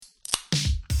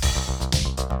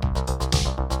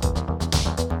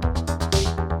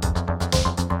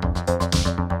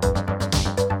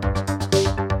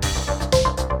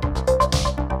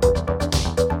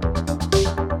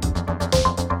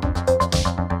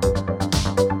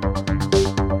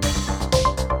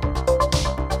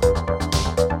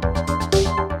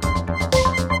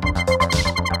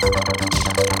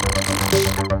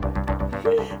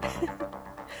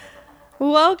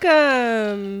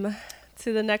Welcome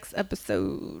to the next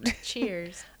episode.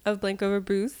 Cheers. Of Blank Over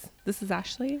Bruce. This is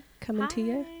Ashley coming to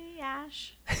you. Hi,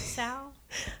 Ash. Sal.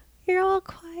 You're all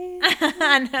quiet.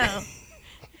 I know.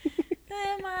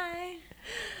 Am I?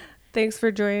 Thanks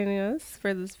for joining us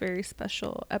for this very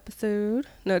special episode.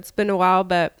 No, it's been a while,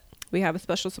 but we have a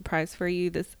special surprise for you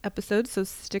this episode, so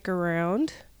stick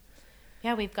around.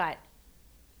 Yeah, we've got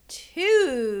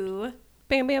two.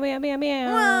 Bam, bam, bam, bam,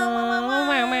 bam.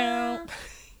 Wow.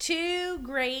 Two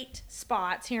great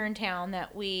spots here in town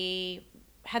that we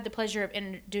had the pleasure of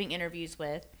doing interviews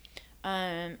with.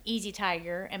 Easy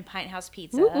Tiger and Pint House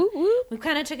Pizza. Woo, woo, woo. We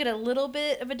kind of took it a little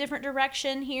bit of a different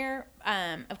direction here.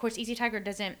 Of course, Easy Tiger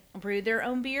doesn't brew their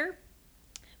own beer,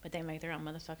 but they make their own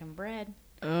motherfucking bread.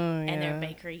 Oh, yeah. And their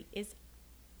bakery is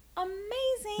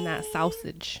amazing. And that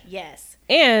sausage. Yes.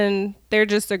 And they're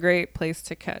just a great place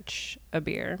to catch a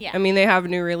beer. Yeah. I mean, they have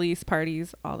new release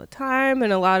parties all the time,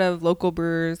 and a lot of local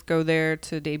brewers go there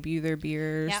to debut their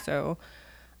beers. Yeah. So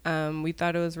we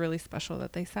thought it was really special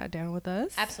that they sat down with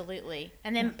us. Absolutely.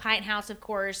 And then Pint House, of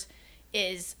course,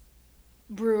 is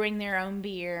brewing their own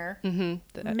beer.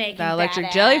 Mm-hmm. Making that electric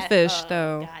badass- jellyfish, oh,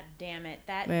 though. God damn it.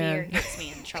 That Man. beer gets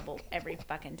me in trouble every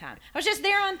fucking time. I was just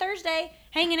there on Thursday,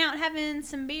 hanging out, having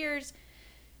some beers.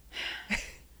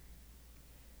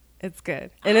 It's good.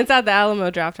 And it's at the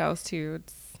Alamo Draft House, too.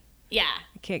 Yeah.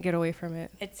 I can't get away from it.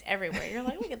 It's everywhere. You're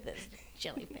like, look at this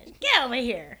jellyfish. Get over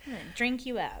here. I'm going to drink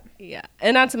you up. Yeah.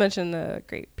 And not to mention the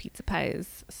great pizza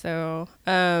pies. So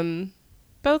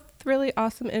both really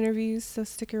awesome interviews, so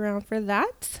stick around for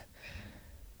that.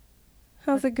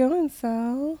 How's it going,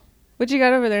 Sal? What you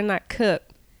got over there in that cup?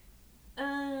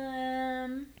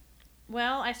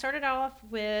 Well, I started off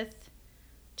with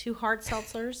 2 hard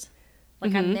seltzers.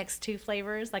 Like I mixed 2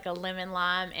 flavors, like a lemon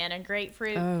lime and a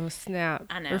grapefruit. Oh, snap.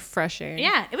 I know. Refreshing.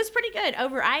 Yeah, it was pretty good.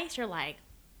 Over ice, you're like,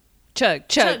 Chug,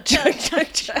 chug, chug,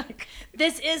 chug, chug.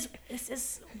 This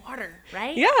is water,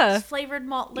 right? Yeah. It's flavored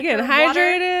malt liquor. You getting water.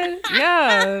 hydrated?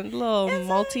 Yeah. A little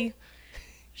malty.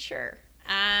 Sure.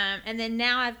 And then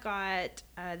now I've got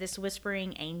this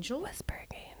Whispering Angel. Whispering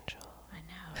Angel. I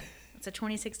know. It's a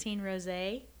 2016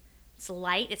 rosé. It's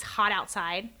light. It's hot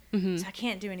outside, so I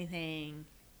can't do anything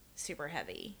super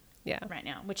heavy. Yeah. Right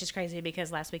now, which is crazy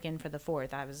because last weekend for the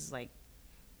 4th, I was like,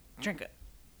 drink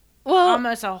Well,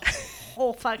 almost a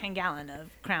whole fucking gallon of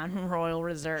Crown Royal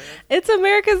Reserve. it's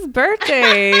America's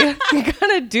birthday. You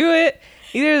gotta do it.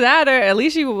 Either that or at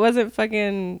least you wasn't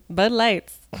fucking Bud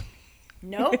Lights.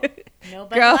 Nope. No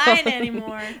Bud Girl. Light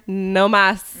anymore. No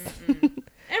mas.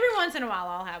 Every once in a while,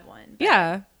 I'll have one. But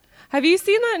Yeah. Have you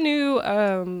seen that new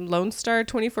Lone Star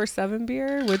 24/7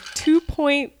 beer with 2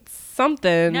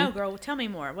 something? No, girl, tell me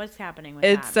more. What's happening with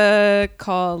It's that?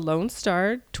 called Lone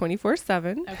Star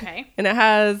 24/7. Okay. And it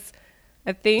has,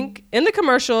 I think, in the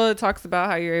commercial, it talks about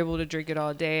how you're able to drink it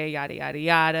all day, yada, yada,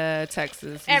 yada.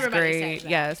 Texas is Everybody great. says that.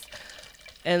 Yes.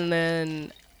 And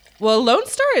then, well, Lone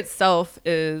Star itself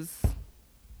is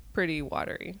pretty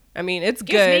watery. I mean, it's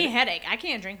Gives good. me a headache. I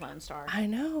can't drink Lone Star. I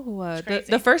know. It's The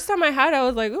crazy. first time I had it, I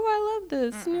was like, oh, I love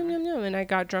this. Yum, yum, yum. And I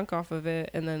got drunk off of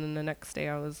it. And then the next day,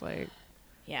 I was like,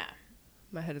 Yeah.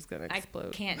 my head is going to I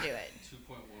explode. can't do it.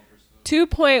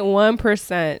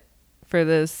 2.1% for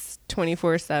this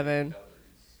 24/7.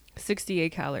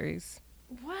 68 calories.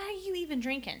 Why are you even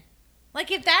drinking? Like,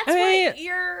 if that's I mean- what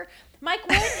you're... Mike,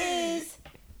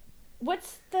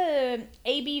 what's the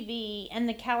ABV and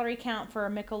the calorie count for a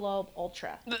Michelob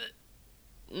Ultra?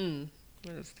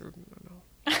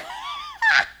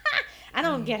 I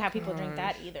don't get how people drink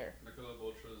that either. Michelob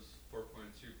Ultra is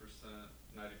 4.2%,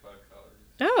 95 calories.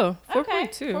 Oh,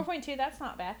 4.2. Okay, 4.2, that's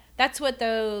not bad. That's what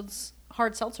those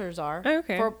hard seltzers are.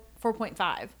 Okay.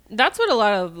 4.5. That's what a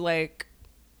lot of like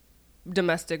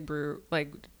domestic brew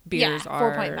like beers Yeah,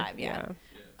 are. 4.5,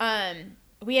 yeah.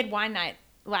 We had wine night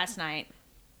last night.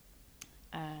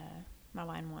 My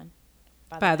wine won.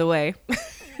 By the way.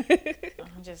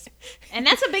 And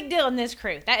that's a big deal in this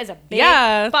crew. That is a big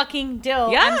fucking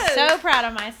deal. Yes. I'm so proud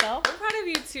of myself. I'm proud of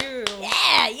you too. Yeah,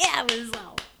 I was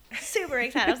super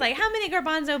excited. I was like, how many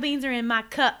garbanzo beans are in my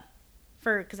cup?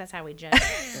 Because that's how we judge.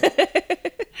 I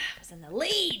was in the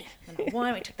lead. And I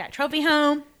won. We took that trophy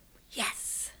home.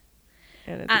 Yes.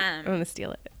 And I'm gonna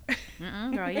steal it.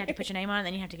 Girl, you have to put your name on it, and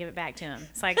then you have to give it back to him.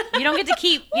 It's like you don't get to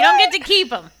keep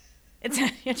them. It's you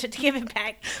have to give it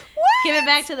back. What? Give it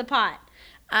back to the pot.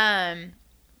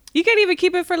 You can't even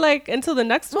keep it for like until the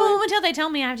next Well, one. until they tell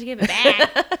me I have to give it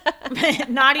back.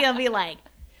 Nadia will be like,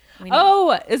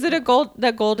 Oh, is it the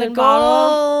golden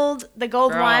bottle? The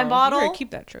gold Girl, wine you bottle. better keep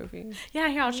that trophy. Yeah,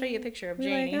 here, I'll show you a picture of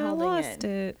Janie I holding lost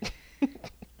it.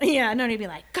 Yeah, no, he'd be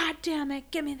like, God damn it,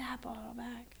 give me that bottle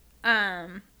back.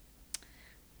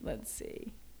 Let's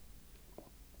see.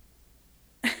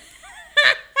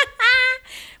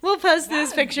 We'll post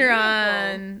this picture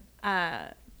on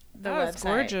the website. It's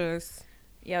gorgeous.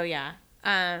 Yo, yeah.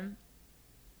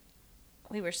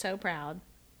 We were so proud.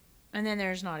 And then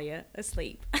there's Nadia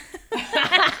asleep.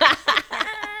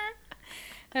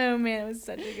 Oh man, it was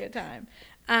such a good time.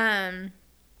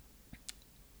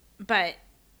 But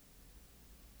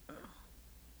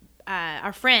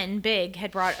our friend Big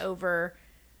had brought over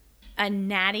a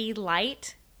Natty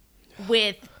Light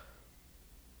with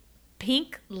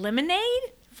pink lemonade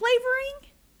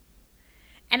flavoring.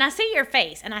 And I see your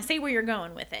face, and I see where you're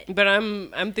going with it. But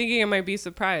I'm thinking I might be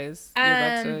surprised. You're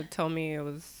about to tell me it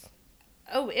was.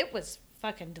 Oh, it was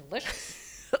fucking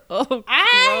delicious. Oh,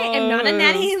 I am not a gross.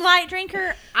 Natty Light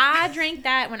drinker. I drank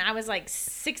that when I was like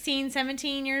 16,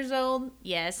 17 years old.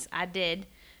 Yes, I did.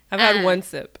 I've had one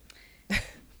sip.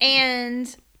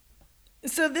 And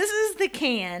so this is the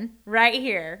can right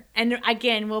here. And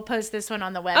again, we'll post this one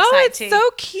on the website Oh, it's too. so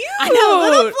cute. I know,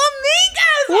 little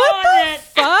flamingos What on the it.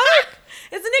 fuck?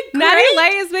 Isn't it great? Natty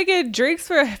Light is making drinks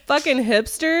for fucking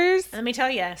hipsters. Let me tell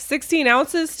you. 16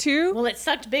 ounces too. Well, it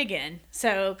sucked big in,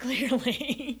 so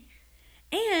clearly.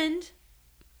 And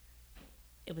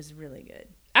it was really good.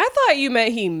 I thought you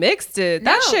meant he mixed it.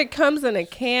 That No. shit comes in a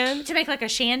can. To make like a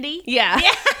shandy. Yeah.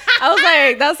 I was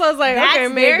like, that's what I was like, That's okay,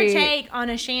 maybe. their take on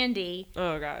a shandy.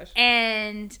 Oh gosh.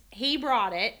 And he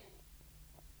brought it.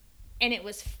 And it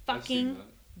was I've seen fucking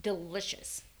that.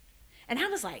 delicious. And I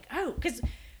was like, oh, because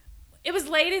it was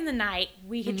late in the night.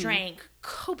 We had drank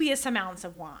copious amounts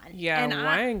of wine. Yeah, and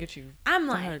wine get you. I'm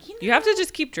God. like, You have to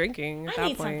just keep drinking at I that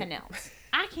need point. something else.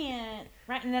 I can't.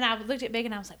 Right. And then I looked at Big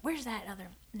and I was like, where's that other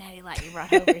Natty Light you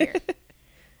brought over here?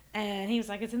 And he was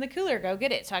like, it's in the cooler. Go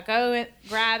get it. So I go and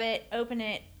grab it, open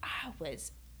it. I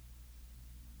was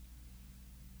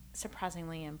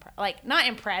surprisingly impressed. Like, not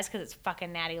impressed because it's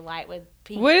fucking Natty Light with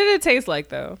pink. What did it taste like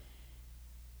though?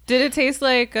 Did it taste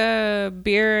like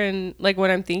beer and like what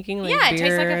I'm thinking? Like Yeah, it beer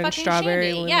tastes like a and fucking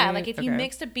strawberry shandy. Yeah, lemonade? like if you Okay.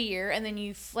 mixed a beer and then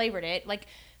you flavored it. Like,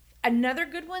 another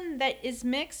good one that is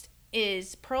mixed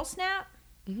is Pearl Snap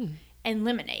and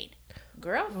lemonade.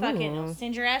 Girl, fucking Ooh.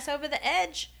 send your ass over the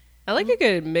edge. I like a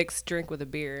good mixed drink with a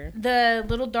beer. The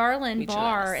Little Darlin Meet your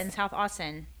bar ass. in South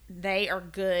Austin, they are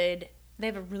good. They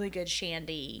have a really good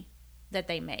shandy that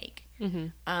they make.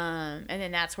 And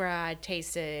then that's where I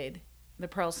tasted the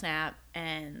Pearl Snap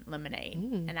and lemonade.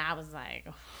 And I was like,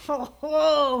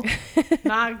 oh,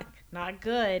 not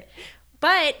good.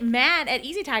 But Matt at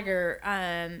Easy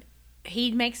Tiger,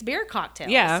 he makes beer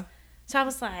cocktails. Yeah. So I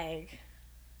was like,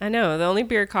 I know. The only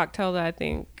beer cocktail that I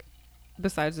think,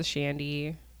 besides the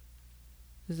shandy,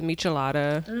 is a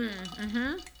michelada.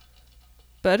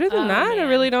 But other than that, I man.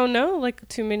 really don't know like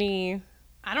too many.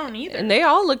 I don't either. And they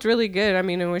all looked really good. I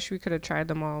mean, I wish we could have tried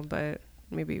them all, but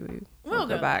maybe we'll go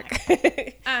go back.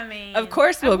 I mean, Of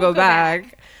course, we'll go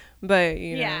back. But,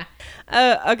 you know.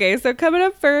 Yeah. Okay, so coming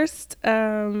up first,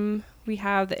 we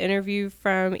have the interview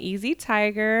from Easy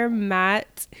Tiger,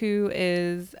 Matt, who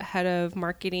is head of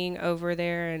marketing over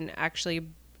there and actually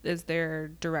is their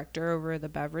director over the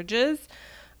beverages.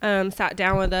 Sat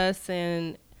down with us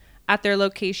and at their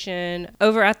location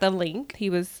over at the Link. He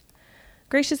was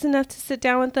gracious enough to sit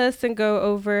down with us and go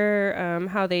over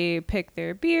how they pick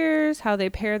their beers, how they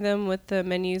pair them with the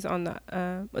menus on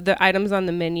the items on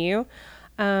the menu.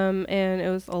 And it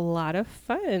was a lot of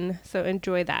fun. So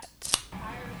enjoy that.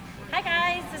 Hi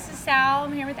guys, this is Sal.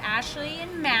 I'm here with Ashley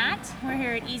and Matt. We're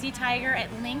here at Easy Tiger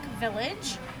at Link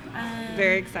Village.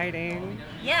 Very exciting.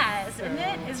 Yes, isn't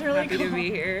it? It's really Happy cool. to be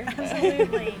here.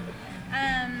 Absolutely.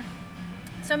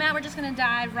 So Matt, we're just going to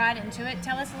dive right into it.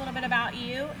 Tell us a little bit about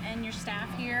you and your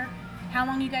staff here. How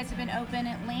long you guys have been open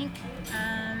at Link?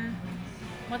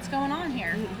 What's going on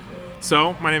here?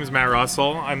 So, my name is Matt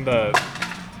Russell. I'm the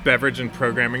beverage and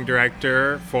programming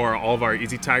director for all of our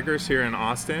Easy Tigers here in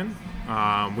Austin.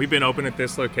 We've been open at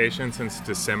this location since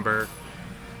December.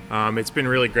 It's been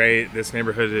really great. This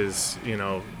neighborhood is,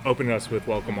 opening us with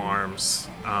welcome arms.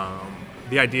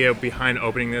 The idea behind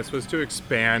opening this was to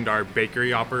expand our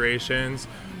bakery operations,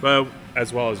 but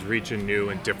as well as reach a new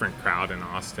and different crowd in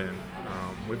Austin.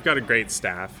 We've got a great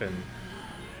staff, and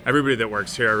everybody that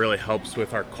works here really helps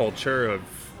with our culture of,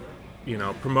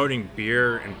 promoting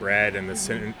beer and bread and the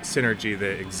synergy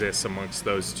that exists amongst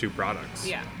those two products.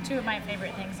 Yeah. Two of my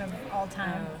favorite things of all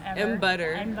time ever. And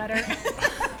butter. And butter.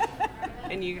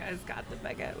 And you guys got the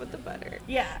baguette with the butter.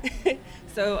 Yeah.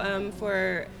 So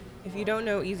if you don't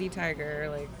know Easy Tiger,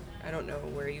 like, I don't know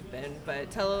where you've been,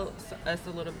 but tell us a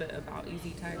little bit about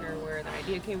Easy Tiger, where the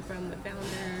idea came from, the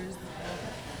founders.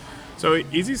 So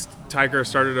Easy Tiger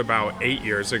started about 8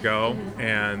 years ago,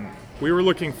 and we were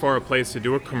looking for a place to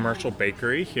do a commercial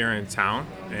bakery here in town.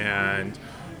 And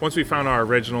once we found our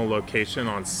original location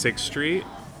on 6th Street,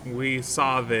 we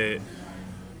saw that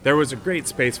there was a great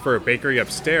space for a bakery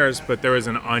upstairs, but there was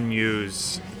an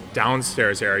unused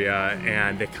downstairs area,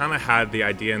 and they kind of had the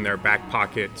idea in their back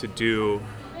pocket to do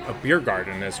a beer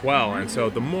garden as well. And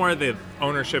so the more the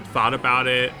ownership thought about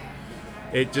it,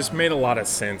 it just made a lot of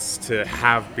sense to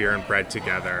have beer and bread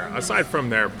together. Aside from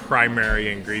their primary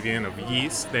ingredient of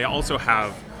yeast, they also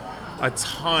have a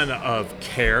ton of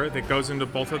care that goes into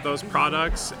both of those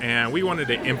products, and we wanted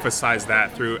to emphasize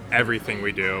that through everything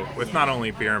we do, with not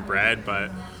only beer and bread,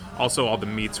 but also all the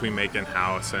meats we make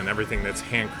in-house and everything that's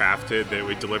handcrafted that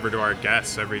we deliver to our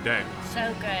guests every day.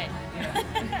 So good.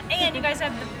 And you guys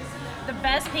have the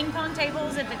best ping pong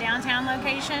tables at the downtown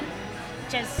location.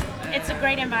 It's a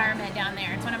great environment down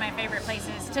there. It's one of my favorite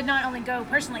places to not only go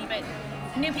personally, but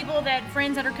new people,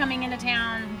 friends that are coming into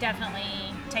town,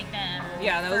 definitely take them.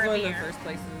 Yeah, that was for a one of beer. the first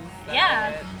places.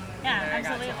 Yeah, I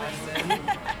got to absolutely.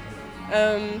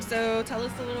 Austin. So tell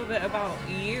us a little bit about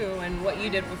you and what you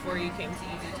did before you came to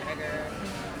Easy Tiger.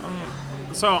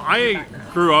 So I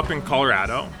grew up in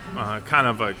Colorado, kind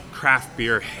of a craft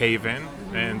beer haven,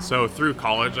 and so through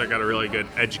college I got a really good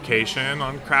education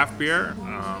on craft beer,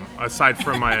 aside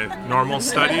from my normal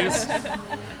studies.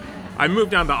 I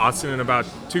moved down to Austin in about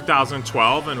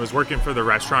 2012 and was working for the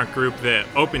restaurant group that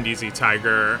opened Easy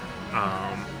Tiger,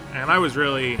 and I was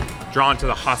really drawn to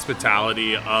the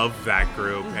hospitality of that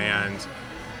group and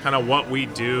kind of what we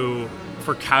do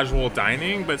for casual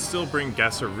dining, but still bring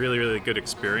guests a really, really good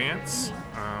experience.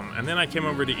 And then I came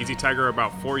over to Easy Tiger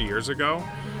about 4 years ago,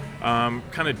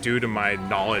 kind of due to my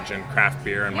knowledge in craft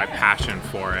beer and my passion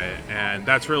for it. And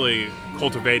that's really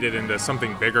cultivated into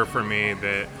something bigger for me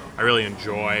that I really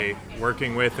enjoy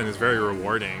working with and is very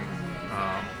rewarding.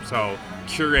 So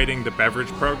curating the beverage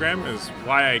program is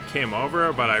why I came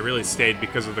over, but I really stayed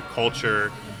because of the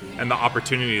culture and the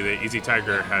opportunity that Easy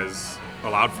Tiger has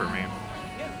allowed for me.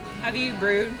 Have you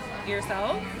brewed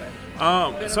yourself?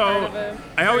 So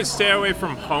I always stay away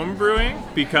from home brewing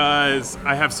because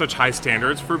I have such high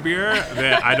standards for beer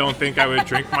that I don't think I would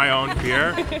drink my own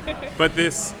beer. But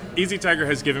this Easy Tiger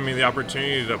has given me the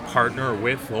opportunity to partner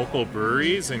with local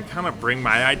breweries and kind of bring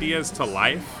my ideas to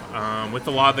life. With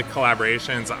a lot of the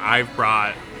collaborations, I've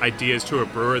brought ideas to a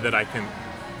brewer that I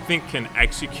can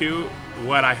execute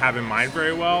what I have in mind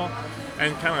very well.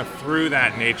 And kind of through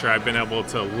that nature, I've been able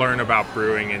to learn about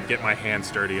brewing and get my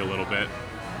hands dirty a little bit.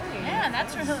 Yeah,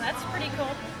 that's pretty cool.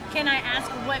 Can I ask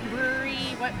what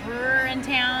brewer in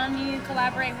town you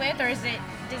collaborate with, or does it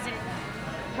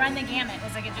run the gamut?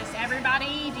 Is it just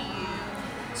everybody?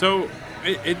 So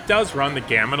it does run the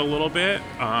gamut a little bit.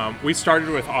 We started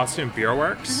with Austin Beer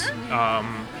Works,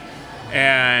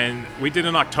 and we did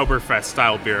an Oktoberfest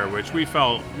style beer, which we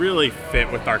felt really fit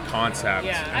with our concept.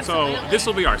 Yeah, and so this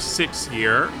will be our 6th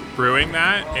year brewing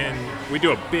that, and we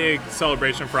do a big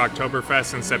celebration for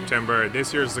Oktoberfest in September.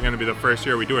 This year is going to be the first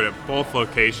year we do it at both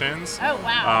locations. Oh,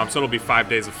 wow. So it'll be 5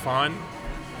 days of fun.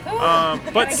 Ooh,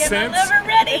 But gotta get since my liver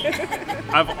ready.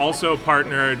 I've also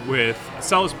partnered with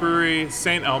Celis Brewery,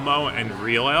 St. Elmo, and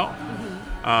Real Ale.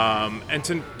 And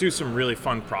to do some really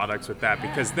fun products with that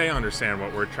because they understand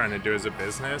what we're trying to do as a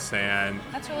business, and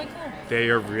That's really cool. they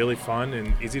are really fun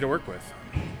and easy to work with.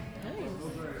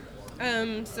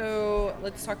 So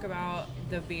let's talk about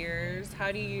the beers.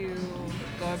 How do you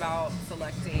go about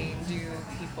selecting? Do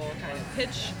people kind of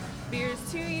pitch beers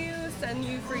to you, send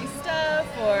you free stuff,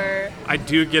 or? I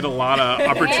do get a lot of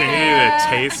opportunity to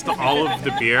taste all of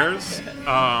the beers.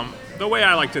 The way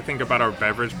I like to think about our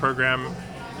beverage program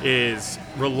is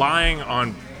relying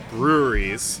on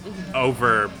breweries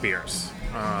over beers.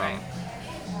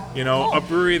 You know, a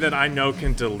brewery that I know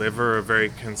can deliver a very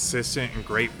consistent and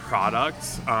great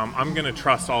product, I'm going to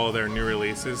trust all of their new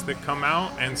releases that come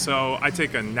out. And so I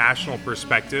take a national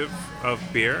perspective of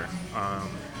beer.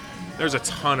 There's a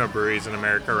ton of breweries in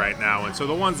America right now. And so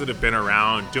the ones that have been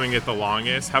around doing it the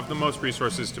longest have the most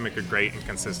resources to make a great and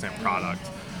consistent product.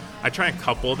 I try and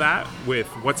couple that with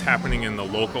what's happening in the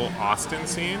local Austin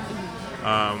scene.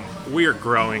 We are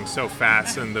growing so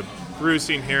fast, and the brew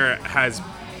scene here has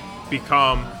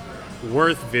become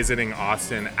worth visiting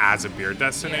Austin as a beer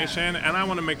destination, and I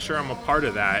want to make sure I'm a part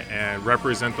of that and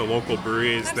represent the local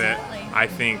breweries that I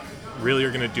think really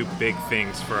are going to do big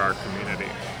things for our community.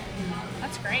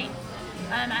 That's great.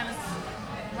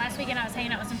 Last weekend I was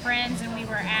hanging out with some friends, and we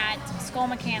were at Skull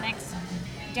Mechanics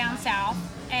down south,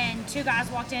 and 2 guys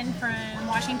walked in from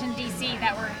Washington, D.C.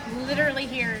 that were literally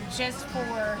here just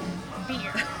for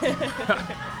beer.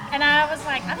 And I was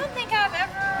like, I don't think I've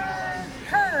ever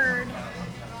heard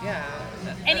Yeah.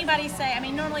 Anybody say, I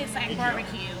mean, normally it's like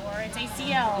barbecue, or it's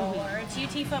ACL, or it's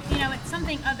UT football, you know, it's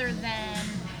something other than,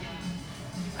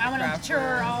 I want to Craft tour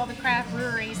brewer. all the craft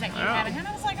breweries that you Yeah. have. And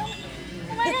I was like,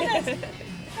 oh my goodness.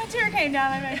 A tear came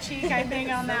down my cheek, I think,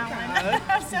 on that one.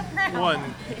 I'm so proud.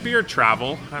 One, beer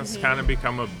travel has kind of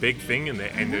become a big thing in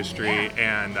the industry,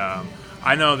 and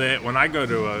I know that when I go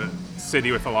to a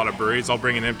city with a lot of breweries, I'll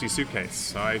bring an empty suitcase,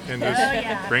 so I can just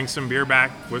yeah. bring some beer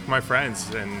back with my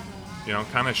friends and, you know,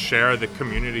 kind of share the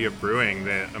community of brewing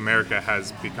that America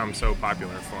has become so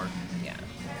popular for. Yeah.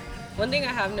 One thing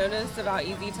I have noticed about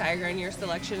Easy Tiger and your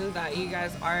selection is that you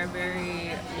guys are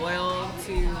very loyal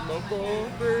to local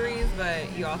breweries,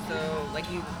 but you also, like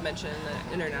you mentioned,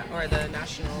 the internet or the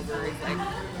national breweries. Like,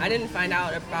 I didn't find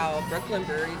out about Brooklyn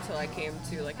Brewery till I came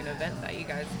to like an event that you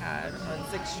guys had on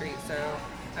 6th Street. So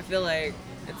I feel like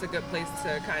it's a good place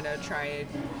to kind of try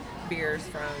beers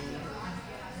from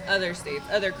other states,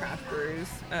 other craft brews.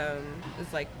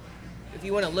 It's like, if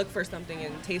you want to look for something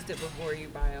and taste it before you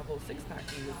buy a whole 6-pack,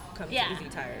 you come Yeah. to Easy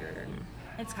Tiger and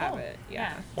It's have cool. it.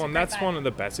 Yeah. Well, and that's one of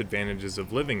the best advantages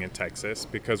of living in Texas,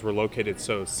 because we're located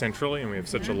so centrally and we have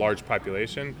such a large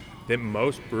population that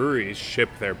most breweries ship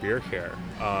their beer here.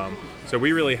 So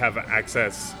we really have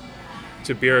access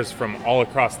to beers from all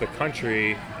across the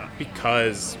country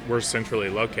because we're centrally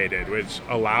located, which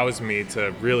allows me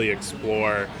to really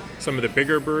explore some of the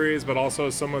bigger breweries, but also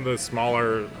some of the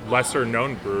smaller, lesser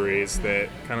known breweries that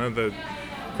kind of the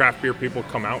craft beer people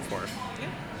come out for.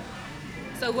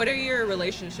 So what are your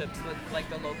relationships with like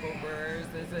the local brewers?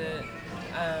 Is it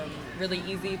really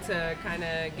easy to kind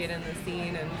of get in the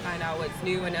scene and find out what's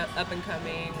new and up and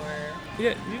coming, or?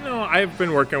 Yeah, you know, I've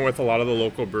been working with a lot of the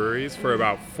local breweries for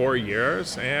about 4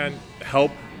 years and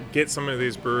help get some of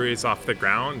these breweries off the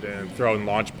ground and throwing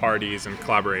launch parties and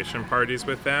collaboration parties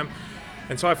with them.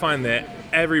 And so I find that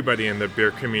everybody in the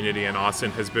beer community in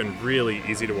Austin has been really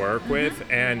easy to work with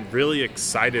and really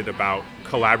excited about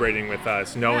collaborating with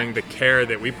us, knowing the care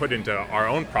that we put into our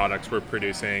own products we're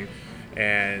producing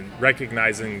and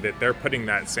recognizing that they're putting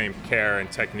that same care and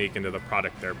technique into the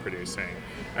product they're producing.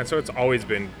 And so it's always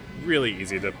been really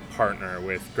easy to partner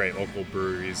with great local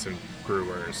breweries and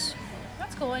brewers.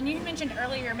 That's cool. And you mentioned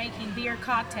earlier making beer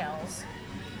cocktails.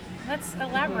 Let's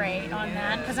elaborate on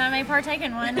that, because I may partake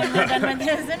in one when we're done with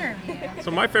this interview. So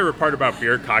my favorite part about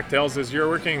beer cocktails is you're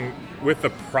working with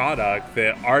a product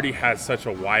that already has such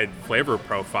a wide flavor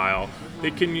profile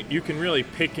that you can really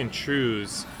pick and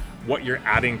choose what you're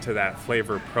adding to that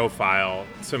flavor profile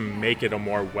to make it a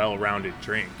more well-rounded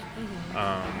drink.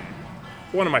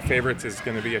 One of my favorites is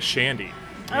going to be a shandy.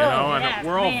 You know, and yes,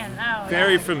 we're all man. Oh,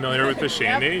 very yeah. familiar with the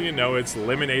shandy. Yep. You know, it's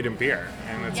lemonade and beer,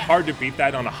 and it's Yeah. hard to beat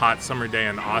that on a hot summer day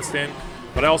in Austin.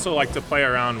 But I also like to play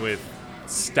around with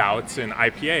stouts and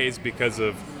IPAs because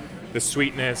of the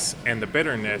sweetness and the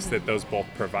bitterness that those both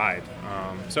provide.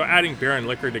 So adding beer and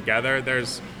liquor together,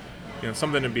 there's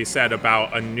something to be said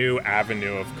about a new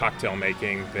avenue of cocktail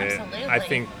making that Absolutely. I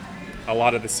think a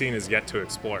lot of the scene is yet to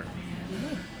explore.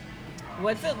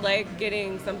 What's it like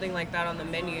getting something like that on the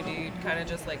menu? Do you kind of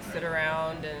just like sit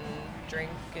around and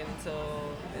drink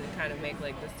until it kind of make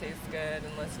like, this tastes good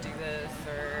and let's do this,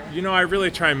 or? You know, I really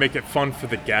try and make it fun for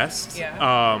the guest. Yeah.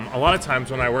 A lot of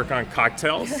times when I work on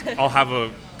cocktails, I'll have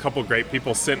a couple great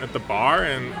people sitting at the bar,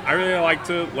 and I really like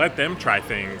to let them try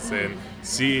things and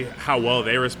see how well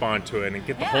they respond to it and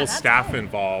get the Yeah, whole that's staff cool.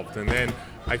 involved. And then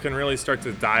I can really start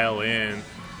to dial in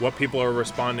what people are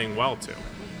responding well to.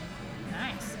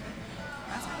 Nice.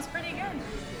 That sounds pretty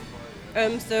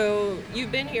good. So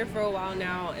you've been here for a while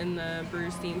now in the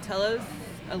brew scene. Tell us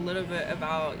a little bit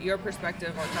about your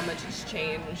perspective on how much it's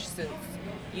changed since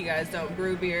you guys don't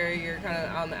brew beer. You're kind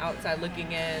of on the outside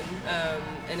looking in,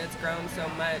 and it's grown so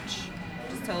much.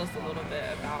 Just tell us a little bit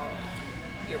about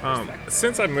your perspective.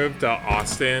 Since I moved to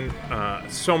Austin,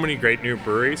 so many great new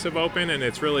breweries have opened, and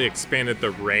it's really expanded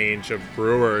the range of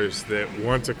brewers that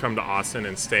want to come to Austin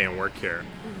and stay and work here.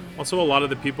 Also, a lot of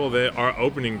the people that are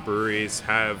opening breweries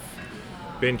have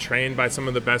been trained by some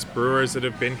of the best brewers that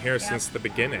have been here since the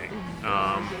beginning.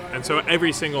 And so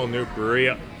every single new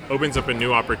brewery opens up a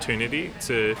new opportunity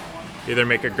to either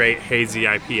make a great hazy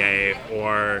IPA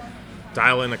or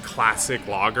dial in a classic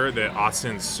lager that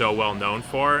Austin's so well known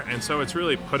for. And so it's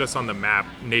really put us on the map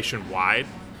nationwide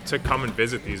to come and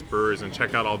visit these brewers and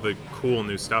check out all the cool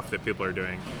new stuff that people are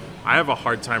doing. I have a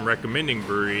hard time recommending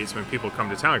breweries when people come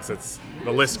to town because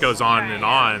the list goes on and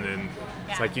on, and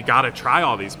it's like you gotta try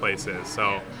all these places.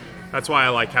 So that's why I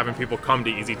like having people come to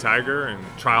Easy Tiger and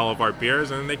try all of our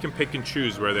beers, and then they can pick and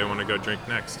choose where they want to go drink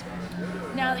next.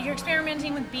 Now you're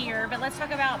experimenting with beer, but let's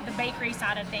talk about the bakery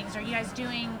side of things. Are you guys do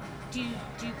you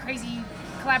do crazy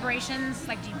collaborations?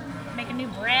 Like, do you make a new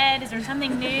bread? Is there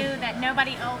something new that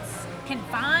nobody else can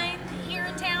find here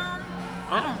in town?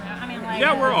 I don't know. I mean, like,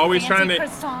 Yeah, we're always fancy trying to.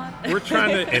 croissant. We're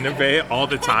trying to innovate all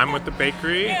the time with the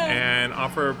bakery and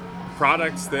offer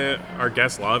products that our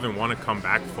guests love and want to come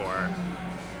back for.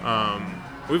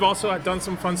 We've also done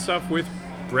some fun stuff with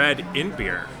bread in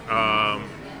beer.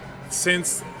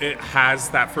 Since it has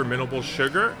that fermentable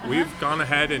sugar, we've gone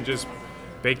ahead and just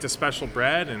baked a special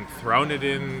bread and thrown it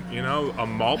in, a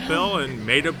malt bill and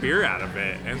made a beer out of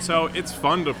it. And so it's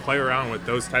fun to play around with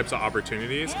those types of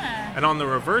opportunities. Yeah. And on the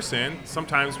reverse end,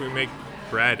 sometimes we make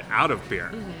bread out of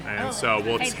beer. And so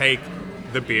we'll take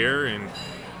the beer and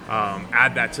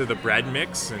add that to the bread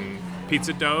mix and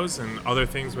pizza doughs and other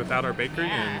things without our bakery.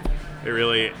 And it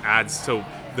really adds to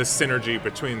the synergy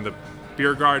between the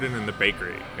beer garden and the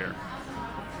bakery here.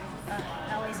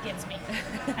 It always gets me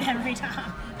every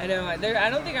time. I know. I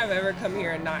don't think I've ever come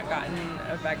here and not gotten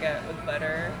a baguette with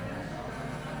butter.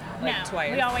 Like No,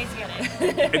 twice. we always get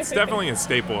it. It's definitely a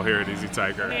staple here at Easy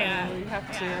Tiger. Yeah, You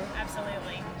have to. yeah,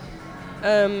 absolutely.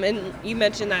 And you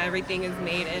mentioned that everything is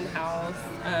made in-house.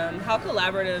 How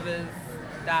collaborative is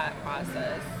that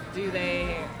process? Do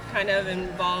they kind of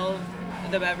involve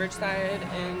the beverage side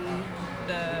in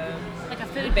the Like a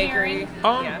food bakery?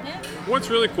 pairing. Yeah. What's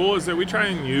really cool is that we try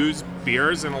and use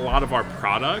beers in a lot of our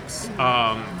products.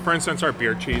 For instance, our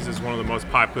beer cheese is one of the most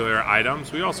popular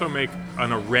items. We also make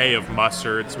an array of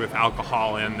mustards with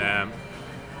alcohol in them,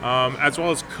 as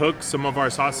well as cook some of our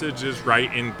sausages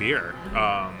right in beer.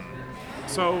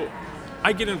 So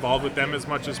I get involved with them as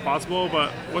much as possible,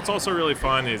 but what's also really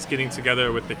fun is getting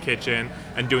together with the kitchen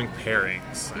and doing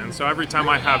pairings. And so every time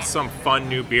I have some fun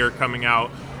new beer coming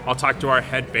out, I'll talk to our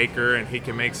head baker and he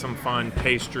can make some fun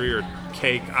pastry or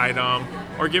cake item,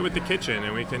 or get with the kitchen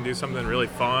and we can do something really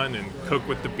fun and cook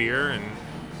with the beer and,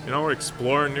 we're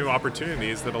exploring new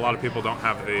opportunities that a lot of people don't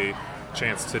have the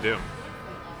chance to do.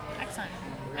 Excellent.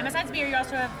 And besides beer, you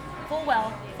also have full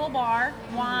bar,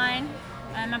 wine.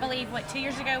 I believe, 2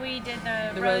 years ago we did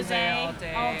the rosé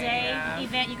rosé all day, yeah.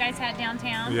 event you guys had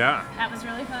downtown. Yeah. That was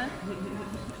really fun.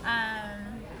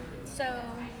 So,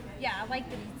 yeah, I like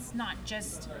that it's not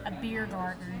just a beer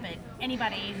garden, but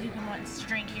anybody who wants to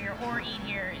drink here or eat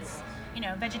here is,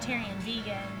 vegetarian,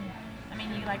 vegan. I mean,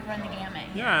 you run the gamut.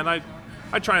 Yeah, and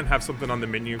I try and have something on the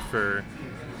menu for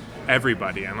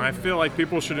everybody, and I feel like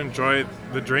people should enjoy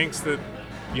the drinks that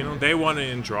they want to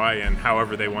enjoy and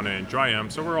however they want to enjoy them.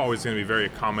 So we're always going to be very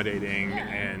accommodating,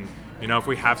 and if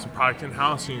we have some product in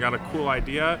house and you got a cool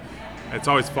idea, it's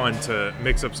always fun to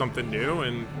mix up something new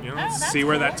and that's see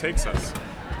where cool. that takes us.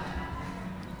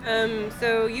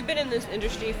 So you've been in this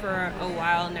industry for a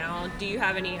while now. Do you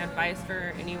have any advice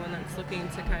for anyone that's looking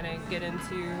to kind of get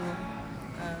into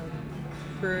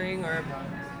brewing or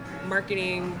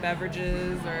marketing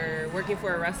beverages or working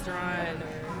for a restaurant?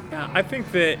 Yeah, I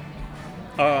think that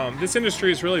this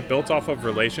industry is really built off of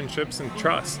relationships and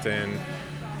trust, and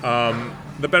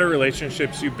the better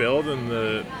relationships you build and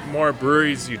the more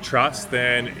breweries you trust,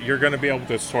 then you're going to be able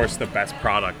to source the best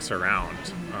products around.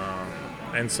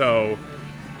 And so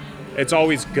it's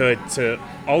always good to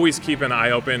always keep an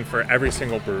eye open for every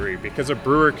single brewery, because a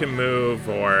brewer can move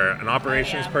or an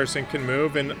operations person can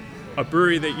move, and a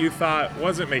brewery that you thought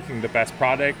wasn't making the best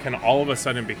product can all of a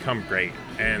sudden become great.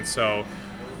 And so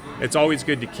it's always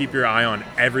good to keep your eye on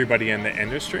everybody in the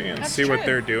industry and That's see true. what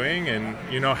they're doing, and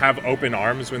have open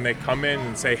arms when they come in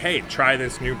and say, hey, try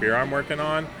this new beer I'm working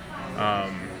on.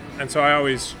 And so I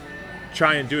always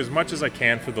try and do as much as I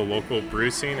can for the local brew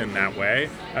scene in that way,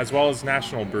 as well as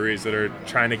national breweries that are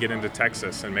trying to get into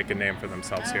Texas and make a name for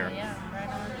themselves here. Yeah, right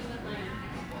on.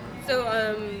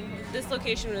 So this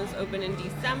location was open in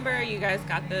December. You guys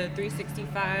got the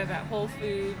 365 at Whole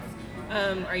Foods.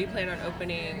 Are you planning on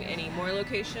opening any more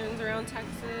locations around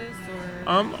Texas?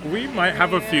 Or We might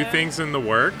have a few things in the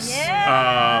works.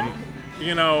 Yeah.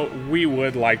 We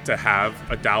would like to have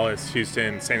a Dallas,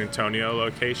 Houston, San Antonio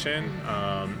location.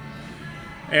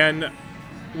 And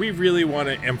we really want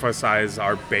to emphasize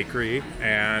our bakery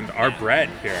and our bread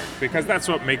here, because that's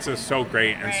what makes us so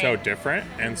great and so Right. different.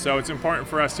 And so it's important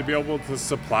for us to be able to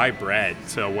supply bread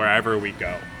to wherever we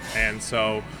go. And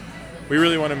so we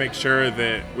really want to make sure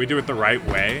that we do it the right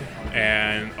way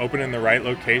and open in the right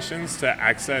locations to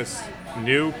access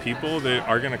new people that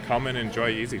are going to come and enjoy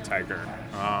Easy Tiger.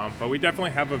 But we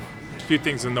definitely have a few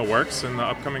things in the works in the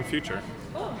upcoming future.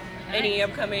 cool. Any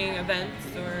upcoming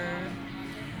events or?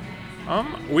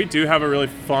 We do have a really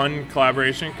fun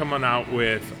collaboration coming out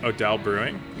with Odell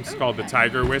Brewing. It's called the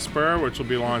Tiger Whisperer, which will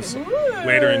be launched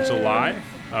later in July.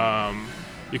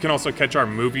 You can also catch our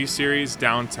movie series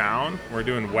downtown. We're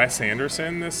doing Wes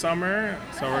Anderson this summer,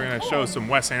 so we're going to show some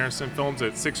Wes Anderson films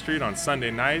at 6th Street on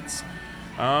Sunday nights.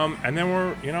 And then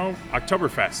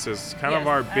Oktoberfest is kind of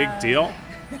our big deal.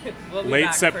 We'll be Late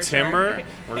back for September, sure.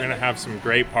 we're going to have some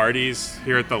great parties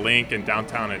here at the Link and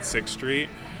downtown at 6th Street.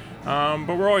 But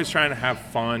we're always trying to have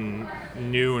fun,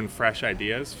 new and fresh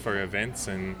ideas for events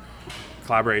and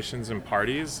collaborations and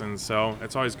parties. And so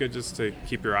it's always good just to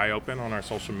keep your eye open on our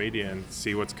social media and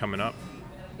see what's coming up.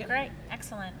 Great,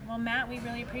 excellent. Well, Matt, we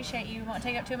really appreciate you. We won't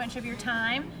take up too much of your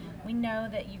time. We know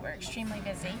that you are extremely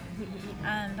busy,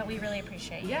 but we really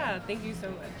appreciate you. Yeah, thank you so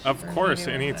much. Of for course,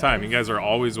 being with anytime. us. You guys are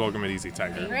always welcome at Easy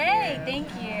Tiger. Great, thank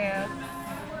you.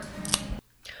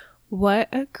 What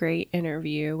a great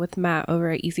interview with Matt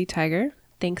over at Easy Tiger.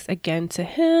 Thanks again to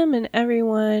him and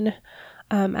everyone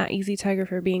at Easy Tiger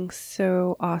for being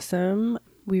so awesome.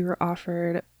 We were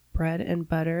offered bread and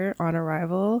butter on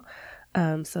arrival,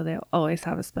 so they'll always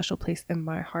have a special place in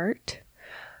my heart.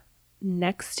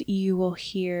 Next, you will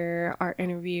hear our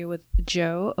interview with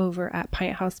Joe over at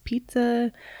Pint House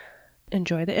Pizza.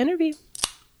 Enjoy the interview.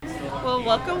 Well,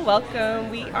 welcome.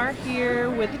 We are here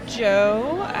with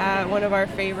Joe at one of our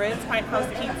favorites, Pint House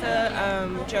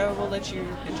Pizza. Joe, we'll let you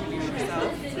introduce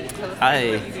yourself. Tell us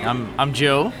Hi, what you do. I'm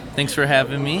Joe. Thanks for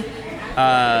having me.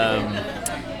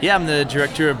 I'm the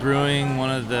director of brewing, one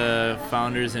of the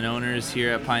founders and owners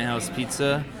here at Pine House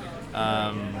Pizza.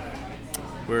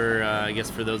 We're, I guess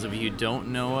for those of you who don't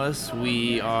know us,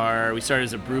 we started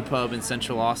as a brew pub in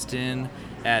Central Austin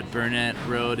at Burnett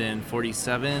Road and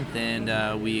 47th,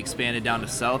 and we expanded down to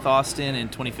South Austin in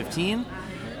 2015,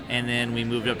 and then we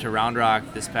moved up to Round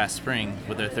Rock this past spring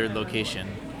with our third location.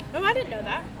 Oh, I didn't know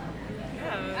that.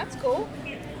 Yeah. That's cool.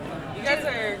 You guys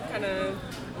are kind of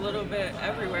a little bit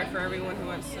everywhere for everyone who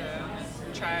wants to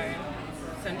try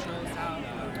Central, South.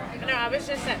 No, I was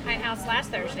just at Pint House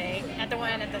last Thursday at the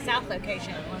one at the South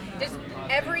location. Does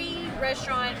every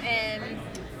restaurant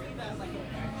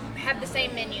have the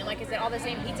same menu? Like, is it all the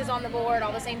same pizzas on the board,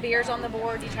 all the same beers on the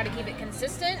board? Do you try to keep it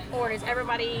consistent, or does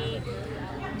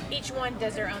each one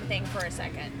does their own thing for a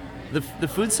second? The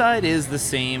food side is the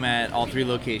same at all three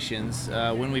locations.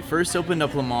 When we first opened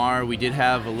up Lamar, we did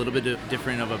have a little bit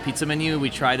different of a pizza menu. We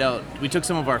took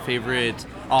some of our favorite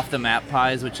off-the-map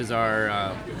pies, which is our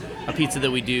a pizza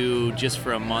that we do just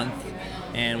for a month,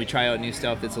 and we try out new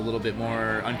stuff that's a little bit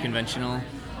more unconventional.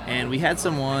 And we had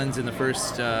some ones in the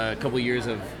first couple years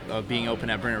of being open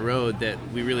at Burnett Road that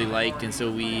we really liked, and so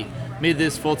we made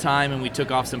this full-time, and we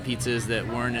took off some pizzas that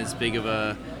weren't as big of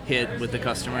a hit with the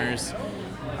customers.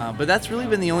 But that's really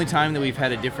been the only time that we've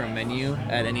had a different menu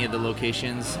at any of the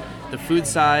locations. The food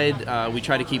side, we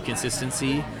try to keep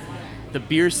consistency. The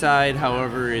beer side,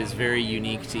 however, is very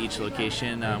unique to each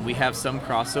location. We have some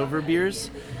crossover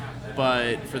beers,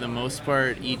 but for the most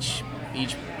part, each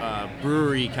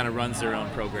brewery kind of runs their own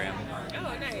program.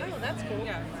 Oh, nice. Oh, that's cool.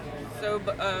 Yeah. So,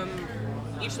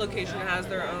 each location has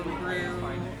their own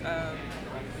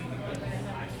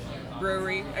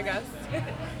brewery, I guess,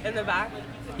 in the back.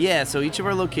 Yeah, so each of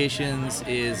our locations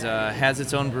has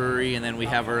its own brewery, and then we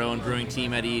have our own brewing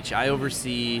team at each. I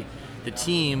oversee the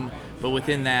team, but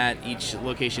within that, each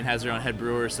location has their own head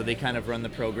brewer, so they kind of run the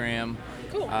program.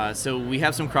 Cool. So we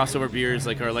have some crossover beers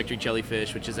like our Electric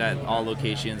Jellyfish, which is at all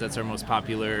locations. That's our most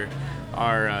popular.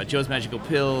 Our Joe's Magical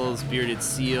Pills, Bearded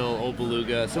Seal, Old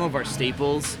Beluga, some of our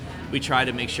staples we try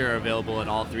to make sure are available at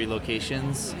all three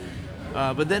locations.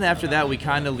 But then after that, we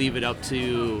kind of leave it up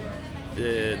to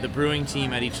the brewing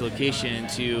team at each location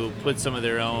to put some of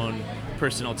their own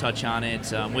personal touch on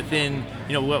it within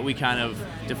what we kind of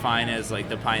define as like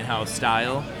the Pine House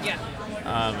style. Yeah.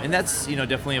 And that's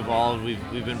definitely evolved.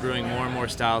 We've been brewing more and more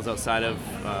styles outside of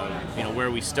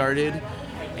where we started,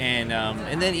 and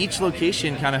then each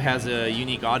location kind of has a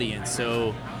unique audience.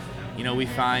 So we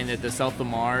find that the South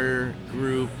Lamar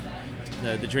group,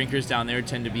 the drinkers down there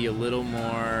tend to be a little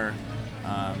more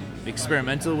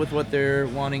experimental with what they're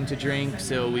wanting to drink.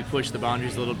 So we push the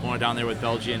boundaries a little more down there with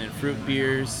Belgian and fruit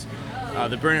beers.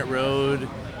 The Burnett Road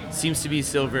seems to be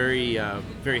still very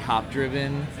very hop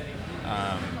driven.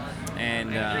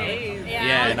 And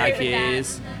Yeah, I agree with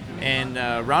IPAs. And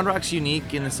Round Rock's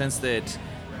unique in the sense that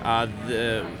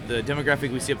the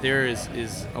demographic we see up there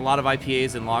is a lot of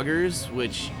IPAs and lagers,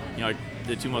 which are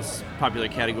the two most popular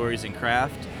categories in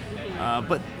craft.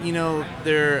 But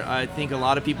there I think a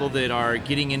lot of people that are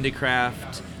getting into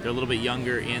craft, they're a little bit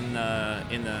younger in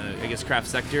the I guess craft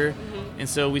sector, and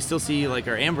so we still see like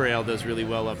our amber ale does really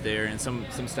well up there, and some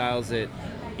styles that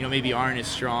maybe aren't as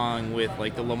strong with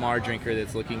like the Lamar drinker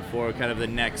that's looking for kind of the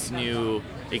next new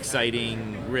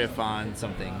exciting riff on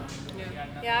something.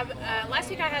 Yeah, last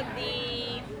week I had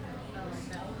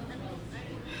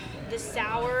the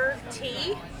sour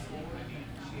tea.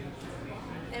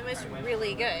 It was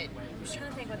really good. I was trying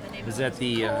to think what the name Was of that it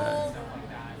the,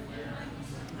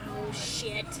 Oh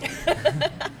shit!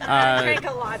 I drank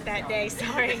a lot that day.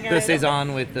 Sorry, guys. the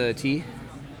saison with the tea?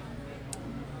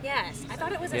 Yes, I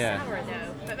thought it was a Yeah. sour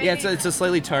though. But Yeah, maybe it's a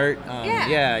slightly tart.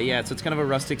 Yeah. Yeah. So it's kind of a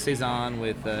rustic saison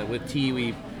with tea.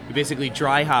 We basically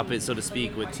dry hop it, so to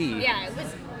speak, with tea. Yeah, it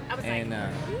was. I was And like,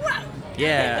 whoa.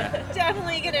 yeah,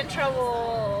 Definitely get in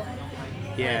trouble.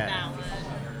 yeah. With that one.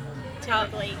 How,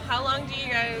 Typically. how long do you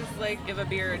guys like give a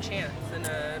beer a chance in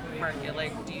a market?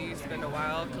 Like, do you spend a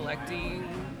while collecting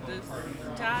this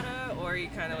data, or you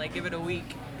kind of like give it a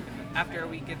week? After a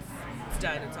week, it's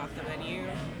done. It's off the menu.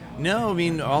 No, I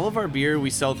mean all of our beer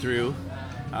we sell through.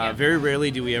 Very rarely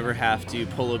do we ever have to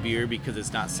pull a beer because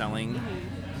it's not selling.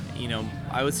 You know,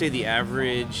 I would say the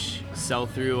average sell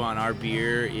through on our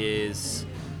beer is,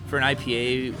 for an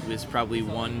IPA, is probably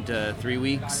 1 to 3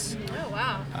 weeks. Oh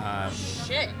wow.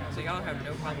 Shit. So y'all have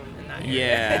no problem in that.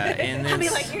 Yeah, and I'll then be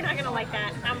like, you're not gonna like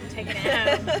that. I'm taking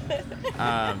it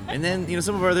home. and then you know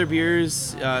some of our other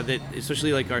beers that,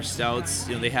 especially like our stouts,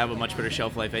 you know, they have a much better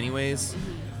shelf life anyways.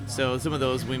 So some of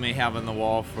those we may have on the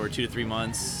wall for 2 to 3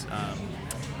 months.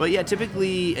 But yeah,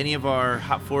 typically any of our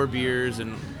hop forward beers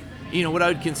and you know what I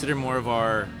would consider more of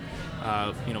our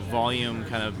you know volume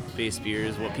kind of based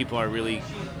beers, what people are really,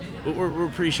 we're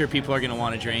pretty sure people are going to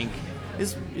want to drink.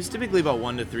 Is typically about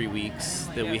 1 to 3 weeks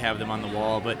that we have them on the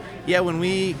wall. But yeah, when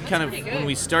we when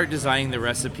we start designing the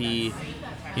recipe,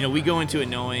 you know, we go into it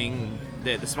knowing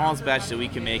that the smallest batch that we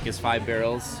can make is 5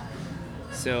 barrels.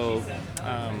 So,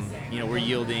 you know, we're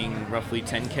yielding roughly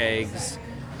 10 kegs,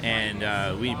 and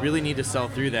we really need to sell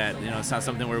through that. You know, it's not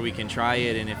something where we can try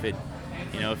it, and if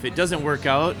it doesn't work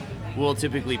out, we'll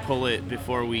typically pull it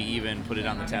before we even put it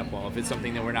on the tap wall. If it's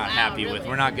something that we're not happy with,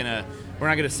 we're not gonna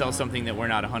sell something that we're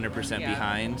not 100%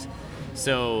 behind.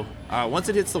 So once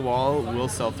it hits the wall, we'll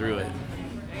sell through it.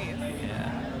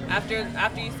 Yeah.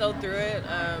 After you sell through it,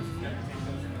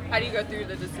 how do you go through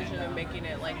the decision of making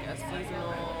it like a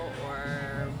seasonal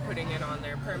or putting it on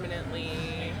there permanently?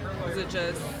 Is it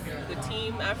just the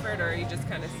team effort, or you just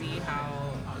kind of see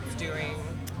how it's doing?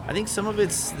 I think some of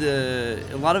it's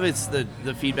a lot of it's the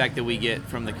feedback that we get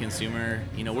from the consumer.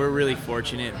 You know, we're really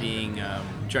fortunate being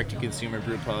direct-to-consumer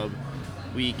brew pub.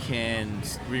 We can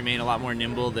remain a lot more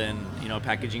nimble than, you know, a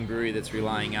packaging brewery that's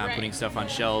relying on putting stuff on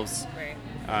shelves.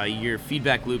 Right. Your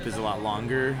feedback loop is a lot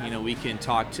longer. You know, we can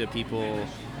talk to people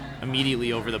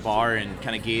immediately over the bar and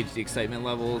kind of gauge the excitement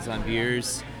levels on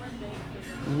beers.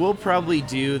 We'll probably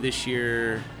do this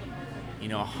year, you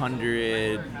know,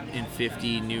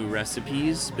 150 new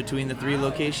recipes between the 3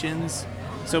 locations.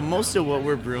 So most of what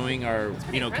we're brewing are,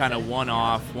 you know, kind of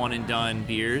one-off, one-and-done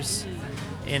beers.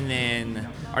 And then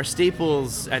our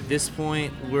staples at this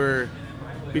point,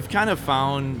 we've kind of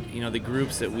found, you know, the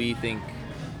groups that we think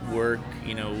work.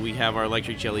 You know, we have our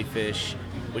Electric Jellyfish,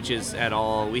 which is at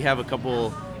all. We have a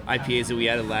couple IPAs that we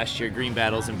added last year, Green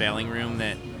Battles and Bailing Room,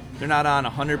 that they're not on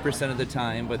 100% of the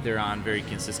time, but they're on very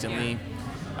consistently.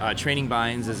 Training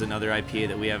Binds is another IPA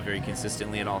that we have very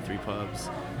consistently at all 3 pubs.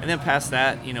 And then past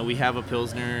that, you know, we have a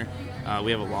Pilsner,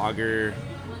 we have a Lager,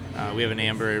 we have an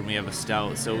Amber, and we have a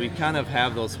Stout. So we kind of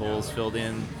have those holes filled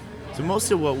in. So most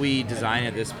of what we design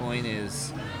at this point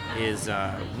is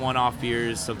one-off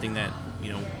beers, something that,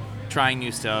 you know, trying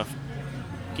new stuff,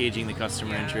 gauging the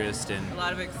customer interest, and A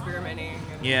lot of experimenting.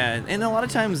 yeah, and a lot of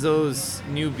times those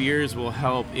new beers will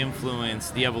help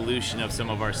influence the evolution of some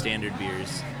of our standard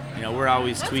beers. You know, we're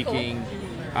always tweaking,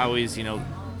 always, you know,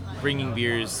 bringing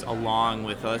beers along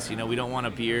with us. You know, we don't want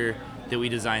a beer that we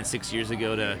designed 6 years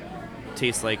ago to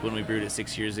taste like when we brewed it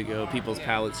 6 years ago. People's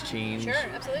palates change. Sure,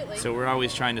 absolutely. So we're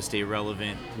always trying to stay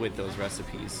relevant with those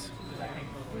recipes.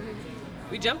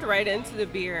 We jumped right into the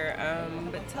beer,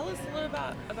 but tell us a little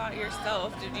about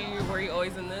yourself. Were you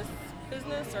always in this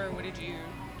business, or what did you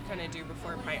kind of do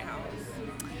before Pint House?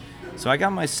 So I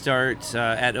got my start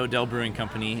at Odell Brewing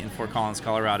Company in Fort Collins,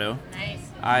 Colorado. Nice.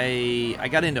 I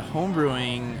got into home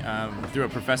brewing through a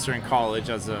professor in college.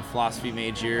 I was a philosophy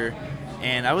major,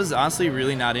 and I was honestly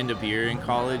really not into beer in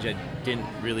college. I didn't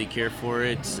really care for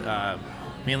it,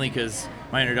 mainly because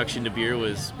my introduction to beer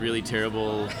was really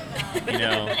terrible. You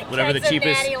know, whatever the Texas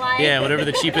cheapest, Natty Light. whatever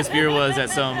the cheapest beer was at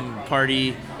some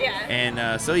party. Yeah.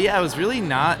 And so yeah, I was really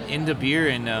not into beer,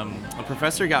 and a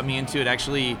professor got me into it,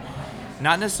 actually,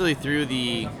 not necessarily through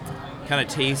the kind of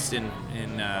taste and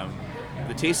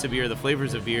the taste of beer, the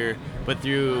flavors of beer, but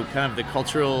through kind of the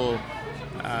cultural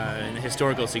and the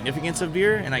historical significance of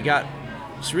beer. And I got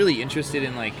just really interested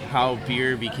in like how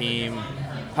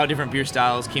different beer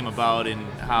styles came about, and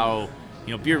how,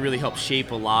 you know, beer really helped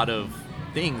shape a lot of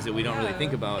things that we don't really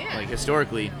think about like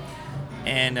historically.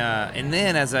 And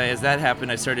then as that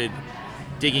happened, I started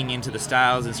digging into the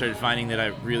styles and started finding that I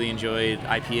really enjoyed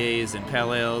IPAs and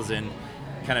pale ales, and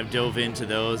kind of dove into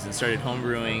those and started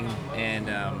homebrewing, and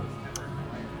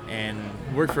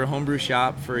worked for a homebrew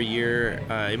shop for a year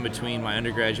in between my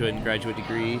undergraduate and graduate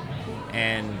degree,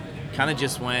 and kind of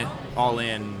just went all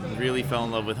in, really fell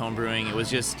in love with homebrewing. It was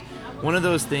just one of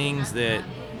those things that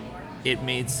it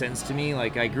made sense to me.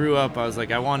 Like, I grew up, I was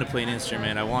like, I wanted to play an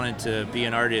instrument, I wanted to be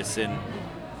an artist, and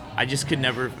I just could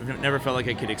never felt like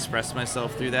I could express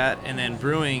myself through that. And then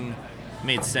brewing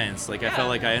made sense. Like, I felt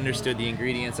like I understood the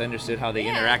ingredients, I understood how they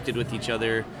interacted with each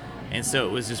other, and so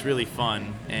it was just really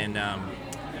fun. And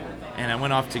I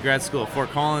went off to grad school at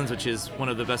Fort Collins, which is one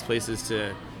of the best places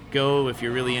to go if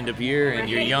you're really into beer and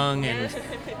you're young and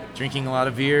drinking a lot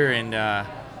of beer, and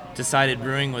decided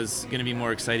brewing was going to be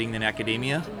more exciting than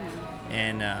academia,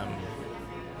 and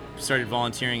started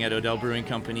volunteering at Odell Brewing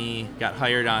Company, got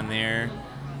hired on there.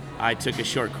 I took a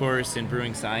short course in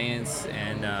brewing science,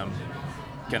 and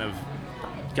kind of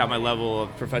got my level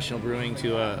of professional brewing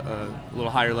to a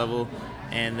little higher level,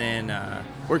 and then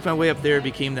worked my way up there,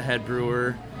 became the head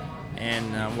brewer.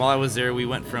 And while I was there, we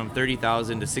went from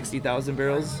 30,000 to 60,000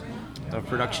 barrels of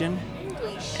production.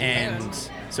 And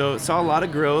so saw a lot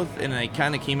of growth, and I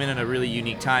kind of came in at a really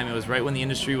unique time. It was right when the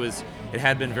industry it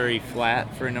had been very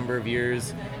flat for a number of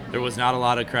years. There was not a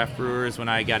lot of craft brewers. When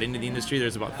I got into the industry, there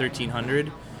was about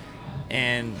 1,300.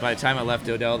 And by the time I left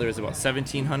Odell, there was about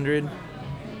 1,700.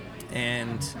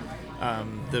 And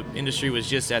the industry was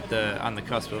just on the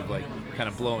cusp of like kind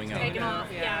of blowing up. Taking off,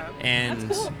 And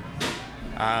That's cool.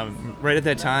 Right at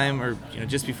that time, or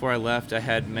just before I left, I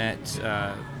had met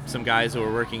some guys who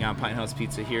were working on Pine House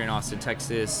Pizza here in Austin,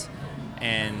 Texas,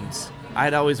 and I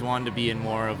had always wanted to be in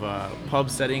more of a pub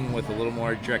setting with a little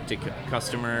more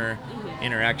direct-to-customer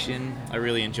interaction. I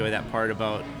really enjoy that part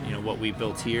about what we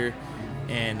built here,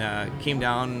 and came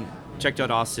down, checked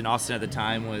out Austin. Austin at the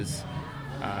time was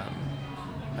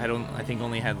I think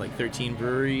only had like 13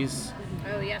 breweries.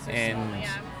 Oh yes,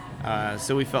 and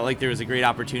so we felt like there was a great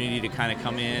opportunity to kind of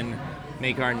come in,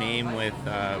 make our name with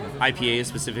IPAs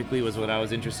specifically was what I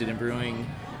was interested in brewing.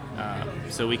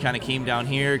 So we kind of came down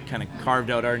here, kind of carved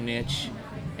out our niche,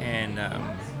 and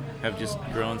have just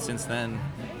grown since then.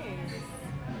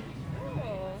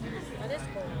 That is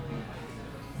cool.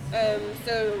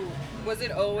 So was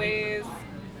it always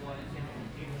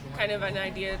kind of an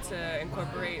idea to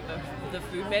incorporate the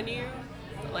food menu,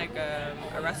 like a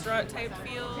restaurant type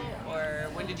feel, or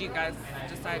when did you guys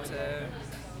decide to,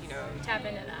 Tap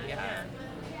into that.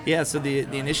 Yeah, so the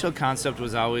initial concept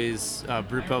was always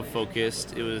brewpub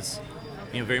focused. It was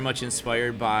very much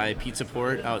inspired by Pizza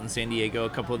Port out in San Diego. A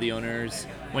couple of the owners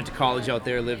went to college out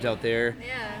there, lived out there,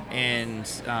 and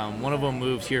one of them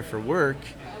moved here for work.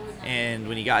 And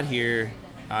when he got here,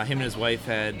 him and his wife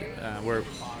were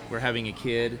having a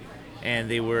kid,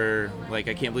 and they were like,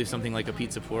 I can't believe something like a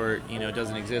Pizza Port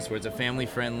doesn't exist, where it's a family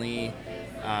friendly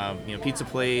pizza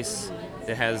place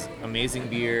that has amazing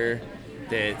beer,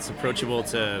 that's approachable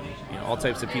to all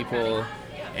types of people.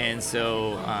 And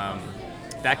so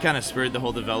that kind of spurred the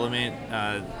whole development.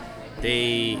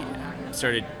 They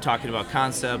started talking about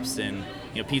concepts, and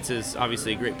pizza is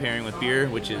obviously a great pairing with beer,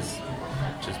 which is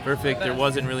perfect. There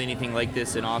wasn't really anything like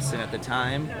this in Austin at the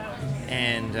time,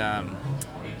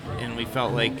 and we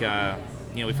felt like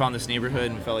we found this neighborhood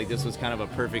and felt like this was kind of a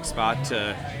perfect spot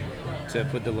to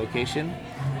put the location.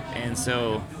 And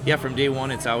so from day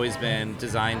one, it's always been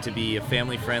designed to be a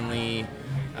family-friendly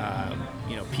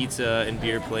pizza and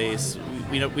beer place.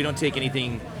 We don't take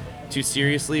anything too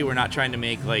seriously. We're not trying to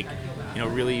make like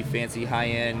really fancy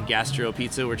high-end gastro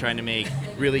pizza. We're trying to make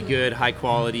really good,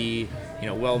 high-quality,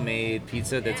 well-made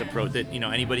pizza that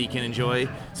anybody can enjoy,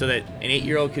 so that an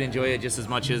 8-year-old can enjoy it just as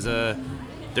much as a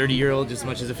 30-year-old, just as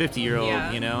much as a 50-year-old.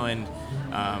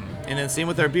 And then same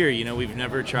with our beer. We've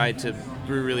never tried to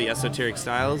brew really esoteric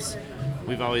styles.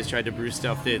 We've always tried to brew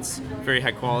stuff that's very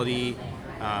high quality,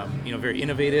 very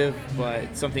innovative,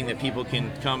 but something that people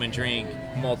can come and drink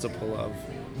multiple of.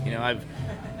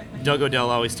 Doug Odell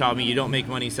always taught me, you don't make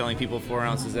money selling people 4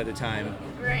 ounces at a time.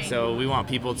 Right. So we want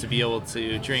people to be able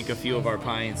to drink a few of our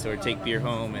pints or take beer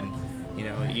home, and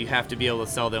you have to be able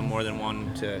to sell them more than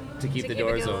one to keep the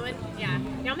doors open. Yeah,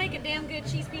 y'all make a damn good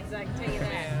cheese pizza, I can tell you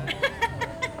that.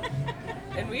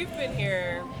 And we've been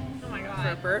here Oh my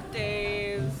for god.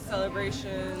 birthdays,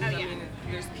 celebrations. Oh, yeah. I mean,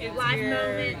 there's kids Live here.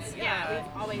 moments,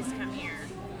 we've always come here.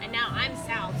 And now I'm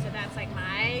south, so that's like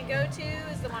my go-to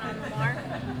is the one on Lamar.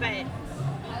 But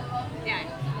yeah,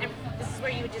 this is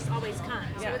where you would just always come.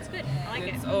 So it's good. I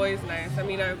like It's it. always nice. I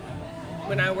mean,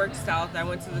 when I worked South, I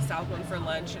went to the South one for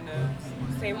lunch, and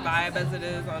it's the same vibe as it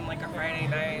is on like a Friday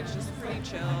night. It's just pretty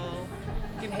chill.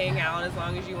 You can hang out as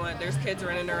long as you want. There's kids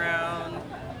running around,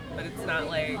 but it's not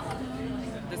like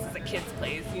this is a kid's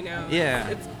place, you know?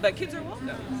 Yeah. But kids are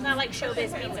welcome. It's not like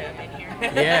Showbiz Pizza up in here.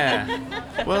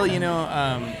 Yeah. Well, you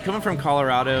know, coming from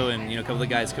Colorado and, you know, a couple of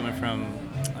guys coming from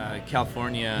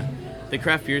California, the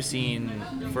craft beer scene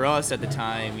for us at the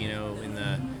time, you know,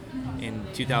 in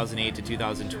 2008 to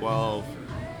 2012,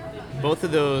 both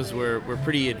of those were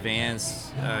pretty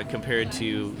advanced compared to,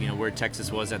 you know, where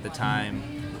Texas was at the time.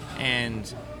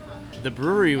 And the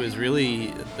brewery was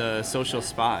really the social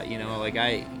spot, you know, like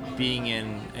being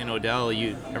in Odell,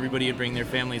 everybody would bring their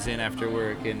families in after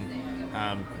work and,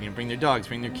 you know, bring their dogs,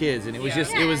 bring their kids. And it was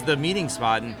it was the meeting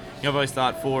spot. And, you know, I've always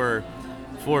thought for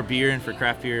beer and for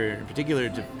craft beer in particular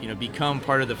to, you know, become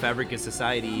part of the fabric of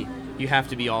society, you have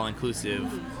to be all inclusive.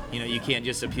 You know, you can't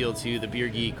just appeal to the beer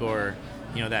geek or,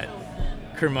 you know, that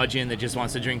curmudgeon that just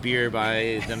wants to drink beer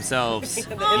by themselves.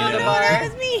 At the end of the bar. That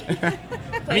was me.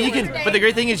 I mean, you can, but the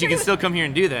great thing is you can still come here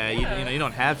and do that. You know, you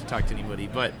don't have to talk to anybody.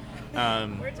 But,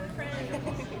 Words of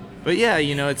friends. but yeah,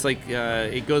 you know, it's like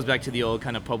it goes back to the old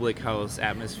kind of public house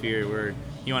atmosphere where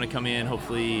you want to come in,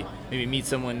 hopefully, maybe meet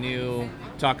someone new,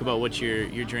 talk about what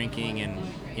you're drinking, and,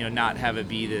 you know, not have it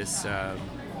be this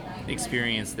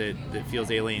experience that feels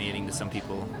alienating to some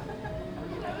people.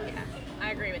 Yeah,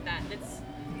 I agree with that. It's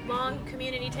long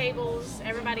community tables.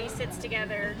 Everybody sits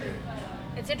together.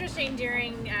 It's interesting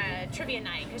during trivia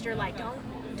night because you're like,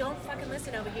 don't fucking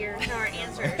listen over here to our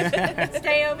answers.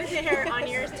 Stay over there on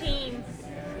your team,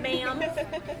 ma'am.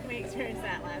 We experienced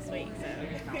that last week, so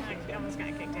I almost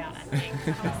got kicked out. I think.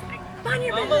 I was like, mind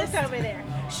your business over there.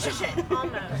 Shush it.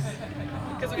 Almost.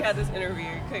 Because we had this interview,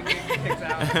 couldn't get kicked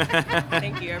out.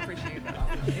 Thank you, I appreciate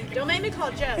that. Don't make me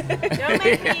call Joe. Don't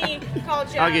make me call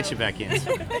Joe. I'll get you back in.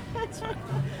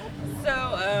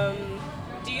 So,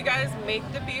 do you guys make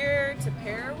the beer to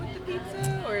pair with the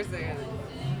pizza, or is there,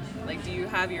 like, do you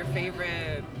have your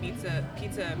favorite pizza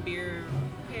and beer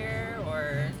pair,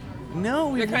 or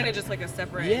No, they're kind of just like a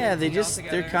separate? Yeah, entity they're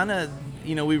altogether? kind of,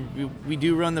 you know, we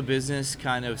do run the business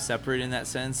kind of separate in that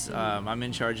sense. I'm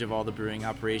in charge of all the brewing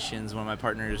operations. One of my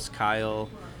partners, Kyle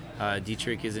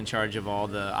Dietrich, is in charge of all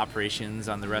the operations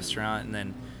on the restaurant, and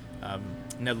then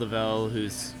Ned Lavelle,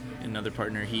 who's another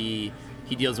partner, he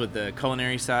deals with the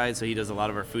culinary side, so he does a lot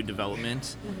of our food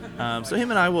development. So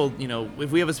him and I will, you know, if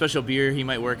we have a special beer, he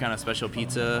might work on a special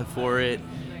pizza for it.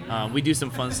 We do some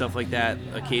fun stuff like that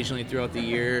occasionally throughout the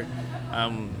year.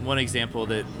 One example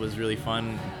that was really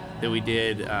fun that we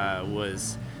did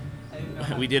was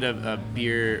we did a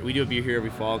beer. We do a beer here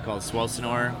every fall called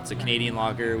Swelsenor. It's a Canadian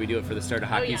lager. We do it for the start of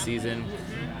hockey season.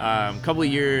 A couple of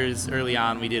years early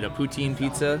on, we did a poutine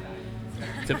pizza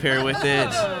to pair with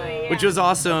it, which was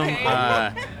awesome.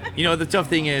 You know, the tough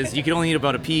thing is you could only eat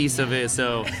about a piece of it,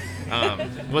 so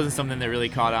it wasn't something that really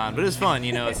caught on. But it was fun,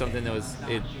 you know. It's something that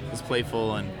was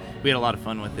playful, and we had a lot of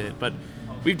fun with it. But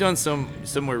we've done some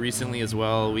more recently as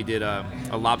well. We did a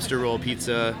lobster roll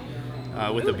pizza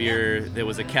with a beer that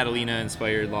was a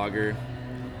Catalina-inspired lager.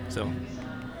 So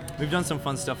we've done some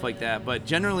fun stuff like that. But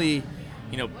generally,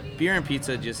 you know, beer and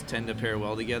pizza just tend to pair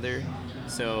well together.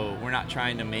 So we're not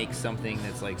trying to make something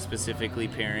that's like specifically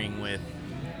pairing with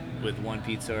one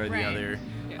pizza or the other.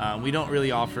 We don't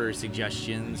really offer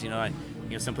suggestions. You know,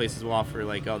 some places will offer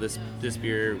like, oh, this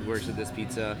beer works with this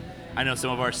pizza. I know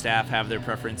some of our staff have their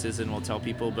preferences and will tell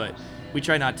people, but we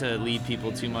try not to lead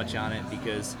people too much on it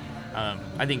because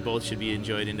I think both should be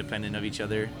enjoyed independent of each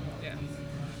other. Yeah.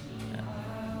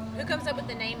 Who comes up with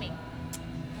the naming?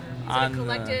 Is On it a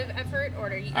collective effort, or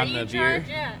are you on the in beer? charge?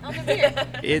 Yeah, on the beer.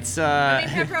 It's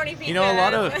pepperoni pizza. you know, a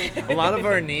lot of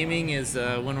our naming is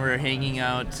when we're hanging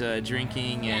out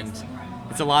drinking, and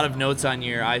it's a lot of notes on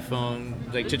your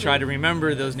iPhone, like to try to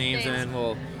remember those names, and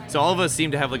then so all of us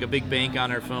seem to have like a big bank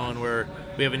on our phone where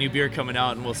we have a new beer coming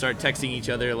out, and we'll start texting each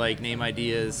other like name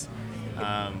ideas.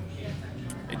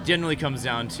 It generally comes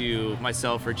down to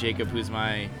myself or Jacob,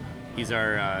 he's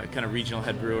our kind of regional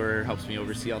head brewer, helps me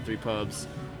oversee all three pubs.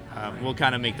 We'll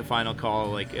kind of make the final call,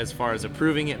 like as far as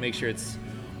approving it, make sure it's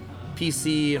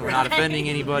PC and we're not offending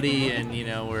anybody, and you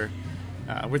know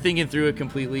we're thinking through it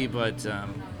completely. But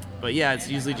yeah, it's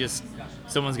usually just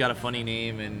someone's got a funny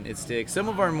name and it sticks. Some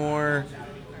of our more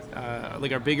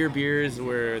like our bigger beers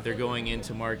where they're going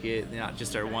into market, not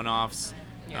just our one-offs.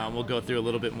 We'll go through a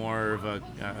little bit more of a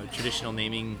traditional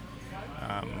naming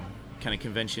kind of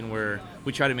convention where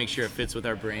we try to make sure it fits with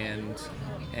our brand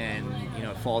and, you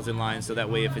know, it falls in line, so that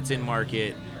way if it's in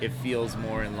market, it feels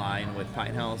more in line with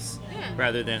Pine House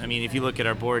rather than, I mean, if you look at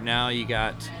our board now, you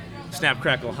got Snap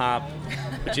Crackle Hop,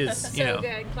 which is So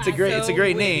good, it's a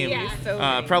great So name. Yeah. So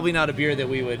witty. Probably not a beer that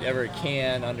we would ever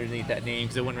can underneath that name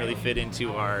because it wouldn't really fit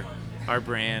into our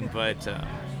brand. But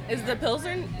Is the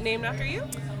Pilsner named after you?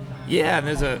 yeah, and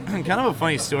there's a kind of a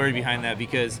funny story behind that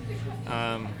because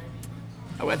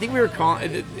I think we were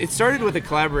calling. It started with a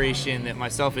collaboration that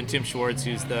myself and Tim Schwartz,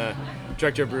 who's the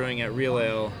director of brewing at Real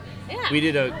Ale, Yeah. we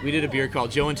did a beer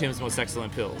called Joe and Tim's Most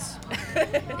Excellent Pills,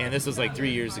 and this was like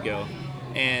 3 years ago.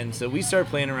 And so we started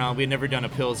playing around. We had never done a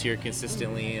Pils here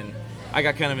consistently, and I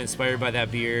got kind of inspired by that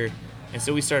beer. And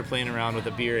so we started playing around with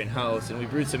the beer in house, and we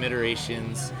brewed some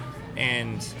iterations.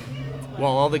 And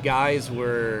while all the guys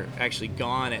were actually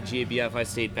gone at GABF, I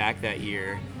stayed back that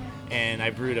year, and I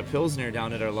brewed a Pilsner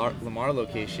down at our Lamar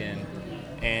location.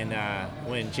 And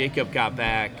when Jacob got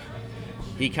back,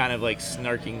 he kind of like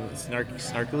snarkily,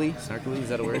 is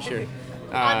that a word? Sure.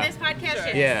 On this podcast,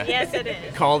 Sure. Yeah. Yes, it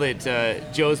is. Called it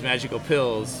Joe's Magical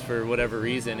Pills for whatever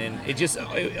reason, and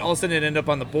all of a sudden it ended up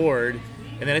on the board.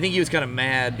 And then I think he was kind of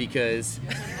mad because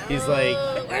he's like,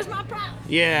 Where's my prop?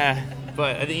 yeah.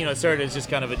 But I think it started as just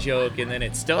kind of a joke, and then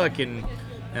it stuck, and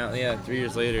now 3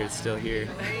 years later it's still here.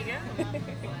 There you go.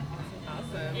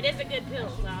 Awesome. It is a good pill,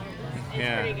 so it's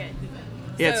Yeah. pretty good.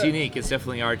 Yeah, it's So- unique. It's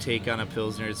definitely our take on a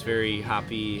Pilsner. It's very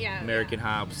hoppy, Yeah, American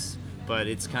hops, but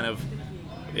it's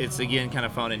again kind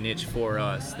of found a niche for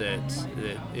us that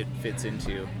it fits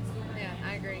into. Yeah,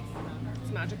 I agree.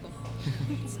 It's magical.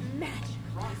 It's magic.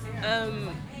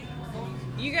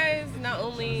 You guys not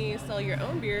only sell your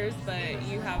own beers, but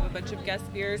you have a bunch of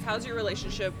guest beers. How's your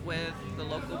relationship with the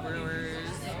local brewers?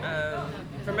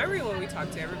 From everyone we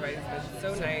talked to, everybody's been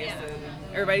so nice, and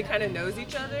everybody kind of knows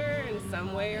each other in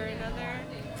some way or another.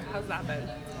 How's that been?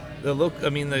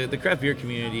 The craft beer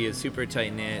community is super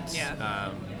tight knit. Yeah.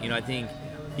 I think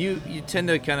you tend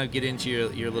to kind of get into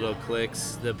your little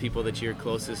cliques, the people that you're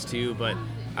closest to, but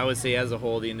I would say as a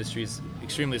whole, the industry is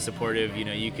extremely supportive.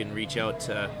 You can reach out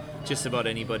to just about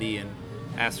anybody and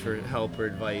ask for help or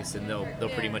advice, and they'll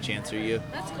pretty much answer you.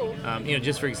 That's cool.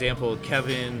 Just for example,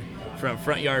 Kevin from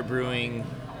Front Yard Brewing,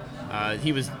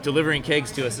 he was delivering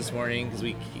kegs to us this morning because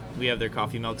we have their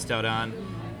coffee milk stout on,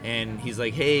 and he's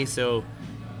like, hey, so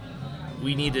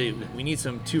we need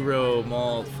some 2-row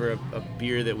malt for a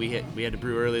beer that we had to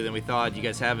brew earlier than we thought. Do you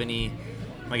guys have any?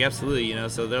 I'm like, absolutely,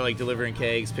 so they're like delivering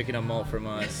kegs, picking up malt from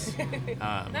us.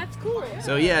 That's cool.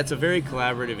 So yeah, it's a very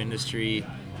collaborative industry.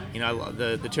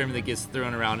 The term that gets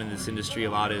thrown around in this industry a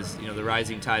lot is, the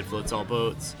rising tide floats all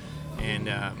boats, and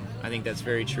I think that's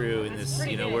very true in this.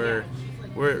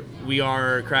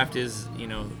 Craft is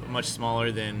much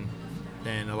smaller than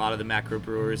a lot of the macro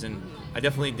brewers, and I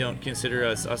definitely don't consider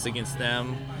us against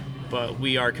them, but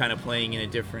we are kind of playing in a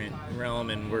different realm,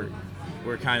 and we're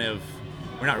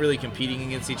not really competing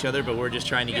against each other, but we're just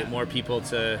trying to get more people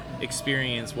to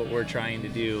experience what we're trying to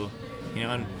do,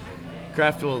 and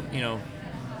craft will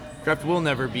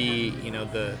never be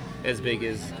as big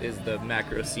as the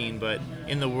macro scene, but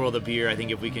in the world of beer, I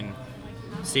think if we can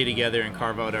stay together and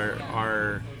carve out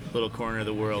our little corner of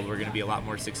the world, we're going to be a lot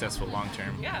more successful long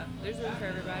term. Yeah, there's room for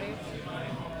everybody.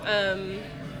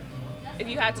 If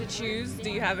you had to choose,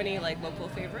 do you have any local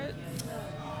favorites?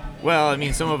 Well,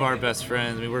 some of our best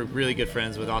friends, we're really good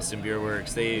friends with Austin Beer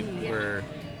Works. They were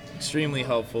extremely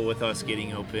helpful with us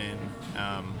getting open.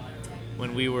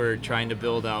 When we were trying to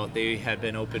build out, they had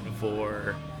been open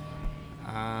for,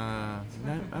 I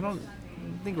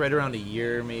think right around a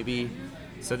year maybe.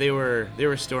 So they were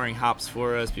storing hops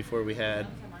for us before we had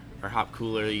our hop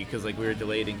cooler because we were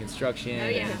delayed in construction. Oh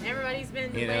yeah, everybody's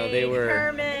been You know, delayed, they were-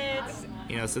 permits.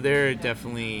 So they're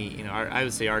definitely I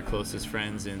would say our closest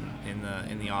friends in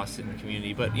the Austin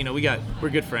community. But we're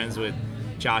good friends with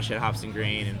Josh at Hops and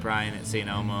Grain and Brian at St.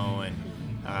 Elmo and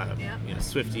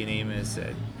Swifty and Amos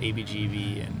at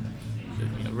ABGB and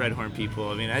the Red Horn people.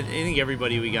 I think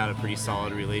everybody we got a pretty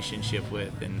solid relationship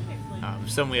with, and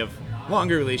some we have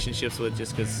longer relationships with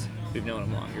just because we've known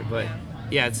them longer. But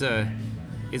yeah, it's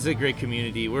a great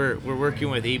community. We're working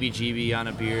with ABGB on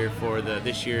a beer for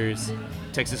this year's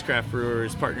Texas Craft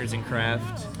Brewers Partners in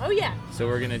Craft. Oh yeah. So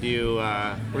we're gonna do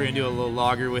a little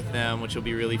lager with them, which will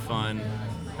be really fun.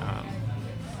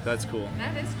 That's cool.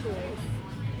 That is cool.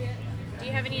 Do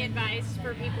you have any advice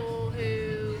for people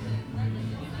who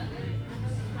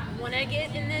want to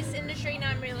get in this industry?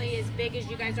 Not really as big as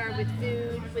you guys are with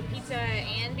food, with pizza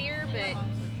and beer, but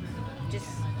just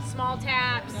small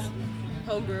taps,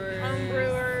 Home brewers. home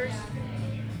brewers.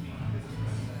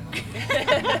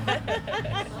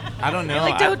 I don't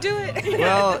know. Don't do it.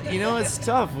 Well, it's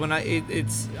tough. When I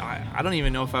don't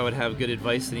even know if I would have good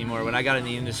advice anymore. When I got in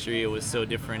the industry, it was so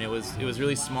different. It was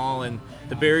really small, and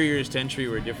the barriers to entry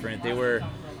were different.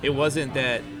 It wasn't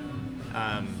that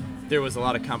there was a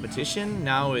lot of competition.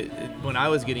 Now, when I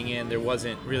was getting in, there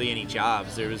wasn't really any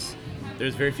jobs. There's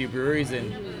very few breweries,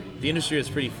 and the industry was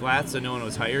pretty flat, so no one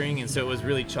was hiring, and so it was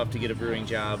really tough to get a brewing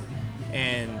job.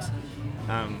 And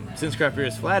since craft beer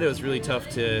is flat, it was really tough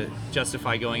to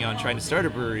justify going out and trying to start a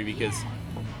brewery, because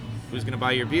who's going to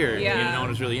buy your beer? Yeah. You know, no one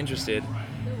was really interested.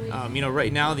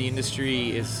 Right now the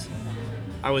industry is,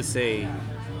 I would say,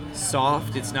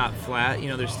 soft. It's not flat.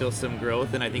 There's still some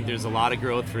growth, and I think there's a lot of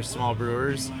growth for small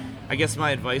brewers. I guess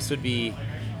my advice would be,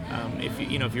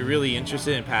 if you're really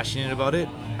interested and passionate about it,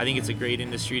 I think it's a great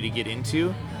industry to get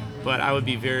into. But I would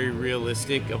be very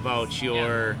realistic about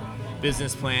your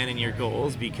business plan and your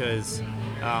goals, because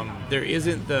there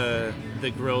isn't the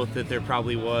growth that there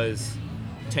probably was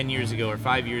 10 years ago or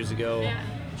 5 years ago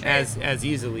as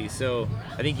easily. So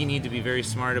I think you need to be very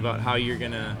smart about how you're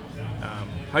gonna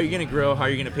grow, how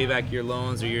you're gonna pay back your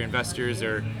loans or your investors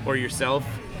or yourself,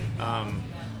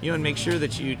 and make sure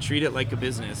that you treat it like a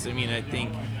business. I mean, I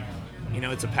think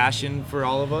it's a passion for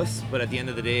all of us, but at the end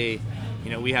of the day,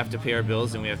 we have to pay our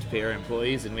bills, and we have to pay our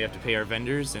employees, and we have to pay our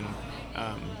vendors, and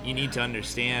you need to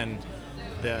understand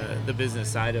the business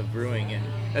side of brewing. And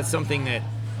that's something that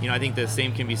I think the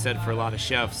same can be said for a lot of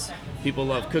chefs. People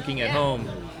love cooking at home,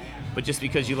 but just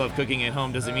because you love cooking at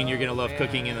home doesn't mean you're going to love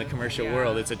cooking in the commercial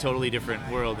world. It's a totally different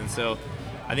world. And so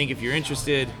I think if you're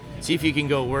interested, see if you can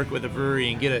go work with a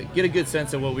brewery and get a good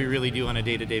sense of what we really do on a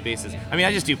day-to-day basis. I mean,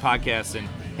 I just do podcasts and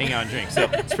hang out and drink, so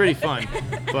it's pretty fun.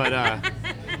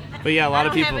 But yeah, a lot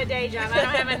of people. I don't have a day job. I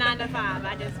don't have a 9 to 5.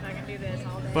 I just fucking do this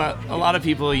all day. But a lot of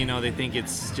people, they think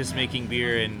it's just making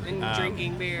beer and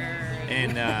drinking beer.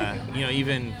 And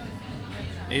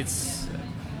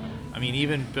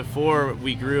even before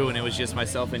we grew and it was just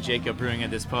myself and Jacob brewing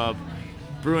at this pub,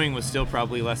 brewing was still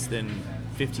probably less than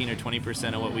 15 or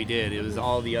 20% of what we did. It was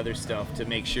all the other stuff to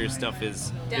make sure stuff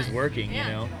is working.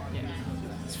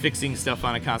 It's fixing stuff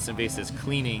on a constant basis,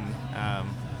 cleaning,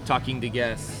 talking to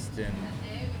guests, and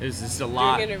there's just a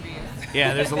lot. Doing interviews.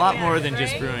 Yeah, there's a lot more than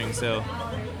just brewing. So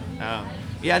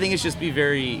I think it's just be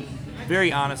very,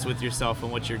 very honest with yourself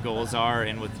and what your goals are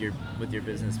and with your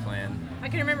business plan. I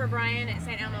can remember Brian at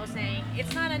St. Elmo saying,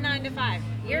 "It's not a 9 to 5.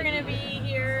 You're gonna be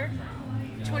here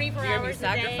 24 You're gonna be hours a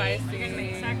day. sacrificing. You're gonna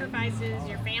make sacrifices.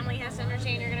 Your family has to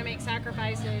understand you're gonna make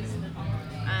sacrifices.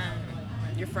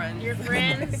 Your friends. Your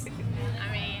friends.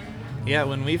 I mean." Yeah,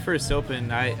 when we first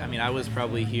opened, I was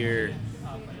probably here.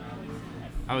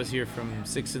 I was here from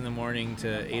 6 in the morning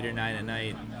to 8 or 9 at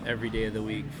night every day of the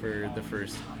week for the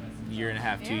first year and a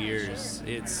half, 2 years.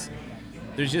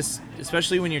 There's just,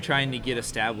 especially when you're trying to get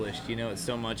established, it's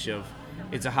so much of,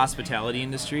 it's a hospitality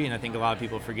industry, and I think a lot of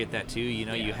people forget that too.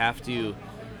 You have to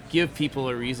give people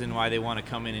a reason why they want to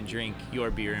come in and drink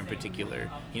your beer in particular.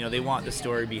 They want the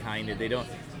story behind it.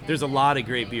 There's a lot of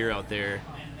great beer out there,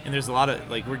 and there's a lot of,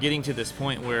 we're getting to this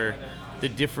point where the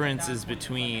differences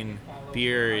between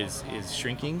beer is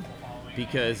shrinking,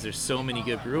 because there's so many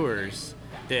good brewers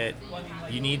that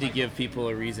you need to give people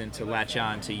a reason to latch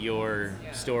on to your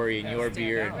story and your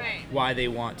beer and why they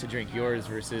want to drink yours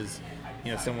versus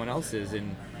someone else's,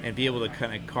 and be able to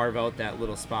kind of carve out that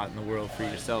little spot in the world for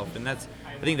yourself. And I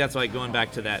think that's why, going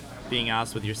back to that, being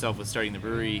honest with yourself with starting the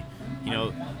brewery,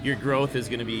 your growth is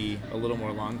going to be a little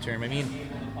more long term. I mean,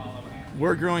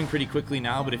 we're growing pretty quickly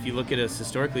now, but if you look at us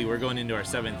historically, we're going into our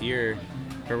 7th year,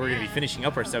 or we're going to be finishing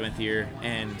up our 7th year,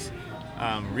 and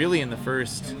really in the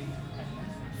first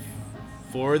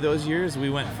 4 of those years, we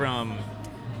went from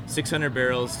 600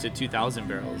 barrels to 2,000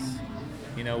 barrels.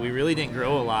 We really didn't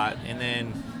grow a lot, and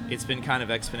then it's been kind of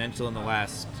exponential in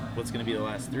what's going to be the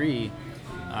last 3.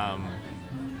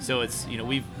 So it's,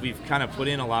 we've kind of put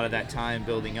in a lot of that time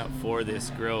building up for this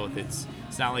growth. It's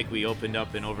not like we opened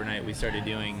up and overnight we started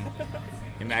doing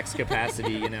max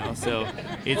capacity, So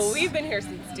it's. Well, we've been here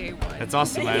since day one. That's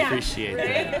awesome. I appreciate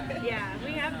that. Yeah,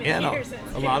 we have been here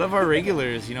since a lot of our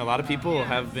regulars, a lot of people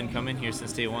have been coming here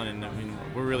since day one, and I mean,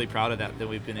 we're really proud of that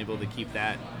we've been able to keep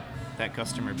that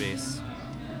customer base.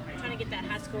 I'm trying to get that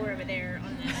high score over there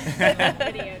on the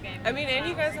video game. I mean, and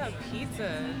you guys have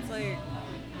pizza. It's like,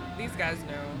 these guys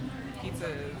know pizza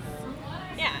is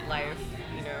life,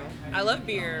 I love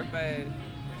beer, but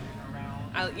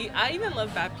I even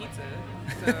love bad pizza.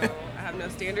 So I have no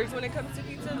standards when it comes to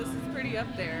pizza. This is pretty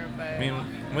up there, but... I mean,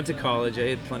 went to college. I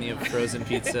ate plenty of frozen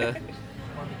pizza.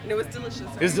 And it was delicious.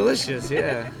 Right? It was delicious,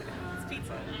 yeah. It's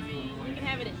pizza. I mean, you can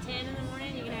have it at 10 in the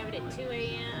morning. You can have it at 2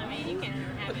 a.m. I mean, you can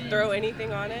have it... Throw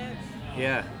anything on it.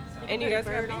 Yeah. And you guys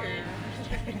have beer.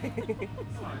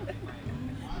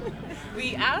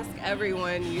 We ask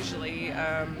everyone usually,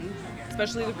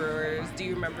 especially the brewers, do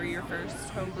you remember your first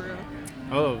homebrew?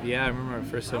 Oh, yeah, I remember our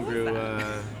first homebrew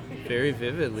very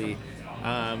vividly.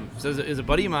 So it was a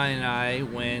buddy of mine and I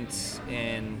went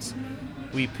and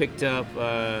we picked up,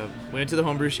 we went to the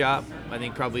homebrew shop. I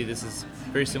think probably this is a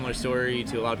very similar story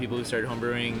to a lot of people who started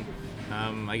homebrewing.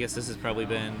 I guess this has probably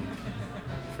been,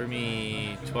 for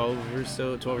me, 12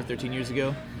 or 13 years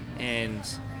ago. And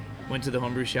went to the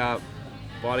homebrew shop,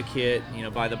 bought a kit,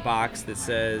 buy the box that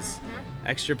says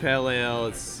extra pale ale.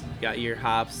 It's got your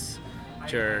hops,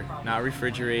 which are not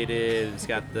refrigerated. It's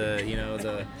got the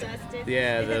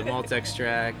the malt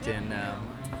extract, and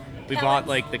we bought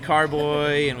like the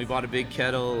carboy, and we bought a big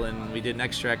kettle, and we did an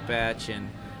extract batch,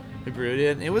 and we brewed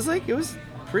it. And it was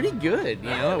pretty good.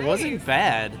 It wasn't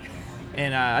bad.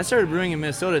 And I started brewing in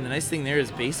Minnesota, and the nice thing there is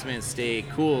basements stay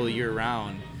cool year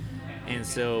round. And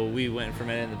so we went and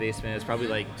fermented in the basement. It was probably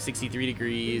like 63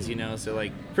 degrees, so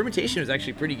like fermentation was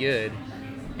actually pretty good.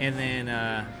 And then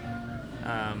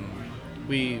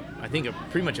I think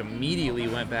pretty much immediately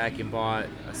went back and bought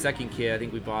a second kit. I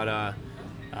think we bought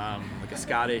like a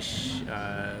Scottish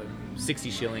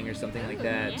 60 shilling or something like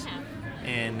that. Yeah.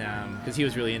 And because he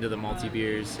was really into the malty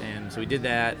beers, and so we did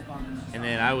that. And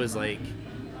then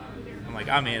I'm like,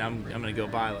 oh man, I'm gonna go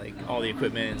buy like all the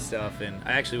equipment and stuff. And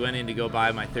I actually went in to go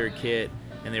buy my third kit,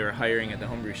 and they were hiring at the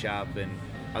homebrew shop, and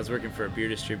I was working for a beer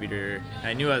distributor. And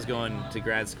I knew I was going to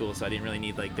grad school, so I didn't really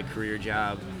need like the career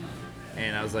job.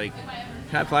 And I was like,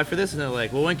 can I apply for this? And they're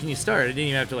like, well, when can you start? I didn't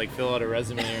even have to like fill out a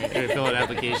resume or fill out an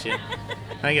application.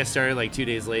 I think I started like 2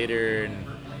 days later, and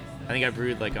I think I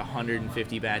brewed like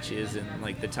 150 batches in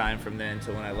like the time from then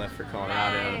till when I left for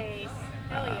Colorado. Nice.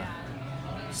 Hell yeah.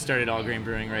 Started all grain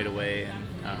brewing right away,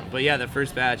 and but yeah, the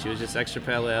first batch, it was just extra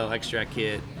pale ale, extract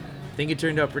kit. I think it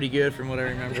turned out pretty good from what I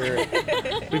remember.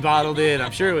 We bottled it.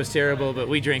 I'm sure it was terrible, but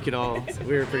we drank it all. So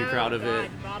we were pretty proud of it.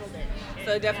 Bottled it.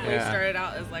 So it definitely Yeah. started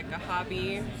out as like a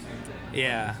hobby.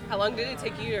 Yeah. How long did it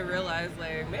take you to realize,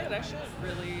 like, man, I should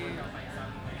really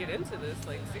get into this,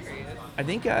 like, serious? I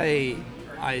think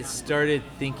I started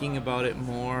thinking about it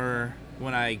more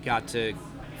when I got to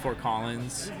Fort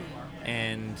Collins,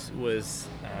 and was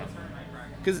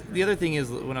because the other thing is,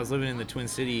 when I was living in the Twin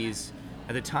Cities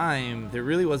at the time, there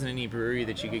really wasn't any brewery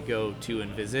that you could go to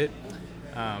and visit,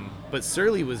 but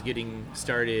Surly was getting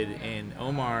started, and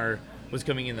Omar was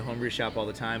coming in the homebrew shop all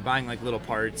the time, buying like little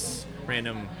parts,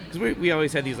 random, because we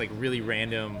always had these like really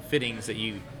random fittings that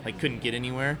you like couldn't get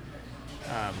anywhere,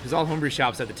 because all homebrew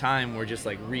shops at the time were just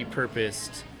like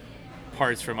repurposed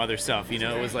parts from other stuff.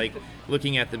 It was like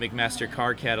looking at the McMaster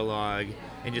car catalog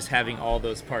and just having all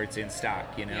those parts in stock.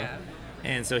 Yeah.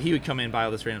 And so he would come in and buy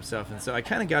all this random stuff, and so I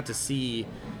kind of got to see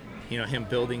him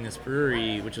building this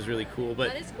brewery, which was really cool.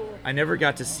 But That is cool. I never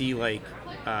got to see like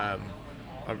a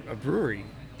brewery.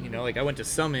 Like I went to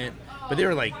Summit, but they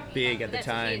were like big at the That's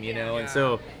time. huge, yeah. And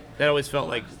so that always felt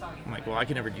like, I'm like, well, I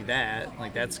could never do that.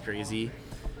 Like, that's crazy.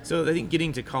 So I think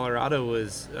getting to Colorado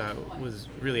was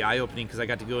really eye-opening, because I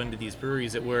got to go into these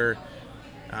breweries that were,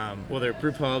 they're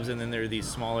brew pubs, and then there are these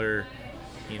smaller,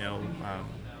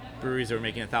 breweries that were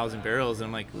making 1,000 barrels, and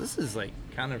I'm like, this is like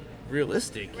kind of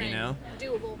realistic, Right.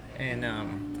 Doable.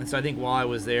 And so I think while I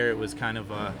was there, it was kind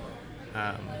of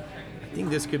I think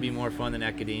this could be more fun than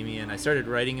academia, and I started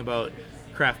writing about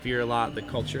craft beer a lot, the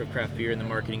culture of craft beer and the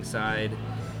marketing side,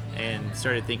 and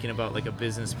started thinking about like a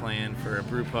business plan for a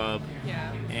brew pub.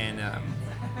 Yeah. And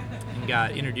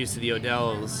got introduced to the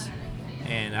Odells,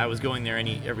 and I was going there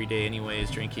every day anyways,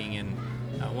 drinking, and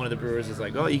one of the brewers was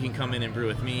like, oh, you can come in and brew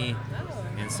with me.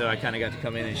 And so I kind of got to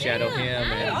come in and shadow him.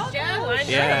 And Nice,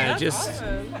 Joe. yeah, That's just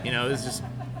awesome. it was just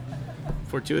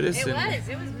fortuitous. It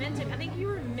and, was meant to. I think you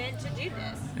were meant to do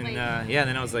this. And Like,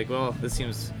 then I was like, well, this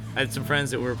seems. I had some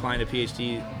friends that were applying to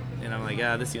PhD, and I'm like,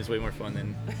 this seems way more fun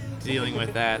than dealing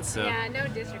with that. So yeah, no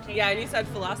dissertation. Yeah, and you said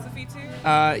philosophy too?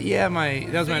 that was my So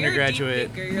you're a undergraduate.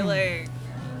 deep thinker. You're like,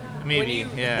 Maybe,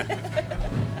 when you- yeah.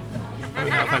 I don't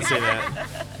know if I'd say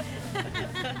that.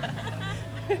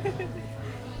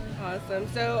 awesome.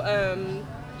 So,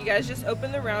 you guys just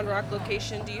opened the Round Rock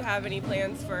location. Do you have any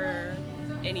plans for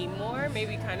any more?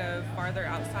 Maybe kind of farther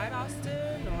outside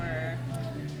Austin, or?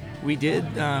 We did.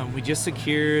 We just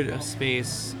secured a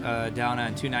space down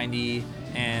on 290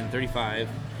 and 35.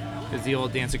 It's the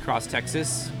old Dance Across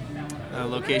Texas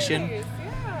location. Nice,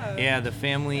 yeah. Yeah, the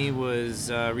family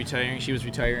was retiring. She was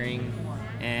retiring,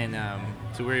 and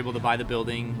so we were able to buy the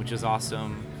building, which is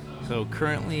awesome. So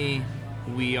currently,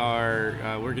 we're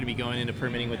going to be going into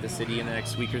permitting with the city in the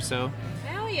next week or so,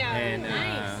 Hell yeah. and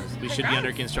nice. we should be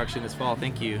under construction this fall.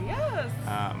 Thank you.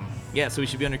 Yes. So we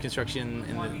should be under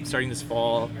construction starting this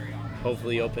fall.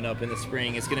 Hopefully, open up in the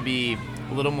spring. It's going to be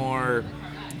a little more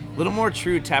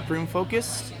true taproom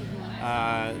focused.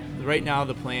 Right now,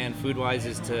 the plan food-wise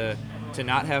is to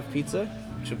not have pizza,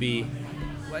 which will be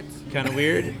what? kind of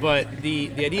weird. But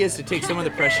the idea is to take some of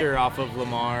the pressure off of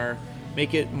Lamar,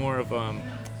 make it more of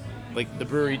like the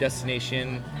brewery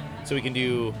destination, so we can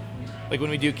do, like when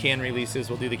we do can releases,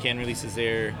 we'll do the can releases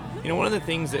there. You know, one of the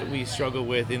things that we struggle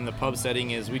with in the pub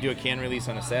setting is we do a can release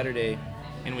on a Saturday,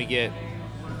 and we get,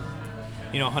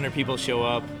 100 people show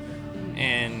up,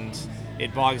 and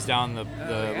it bogs down the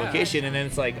location, and then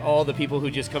it's like all the people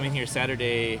who just come in here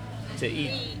Saturday to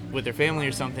eat with their family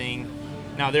or something,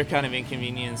 now they're kind of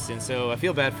inconvenienced, and so I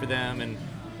feel bad for them, and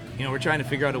we're trying to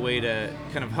figure out a way to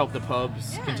kind of help the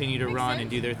pubs continue to run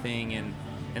and do their thing, and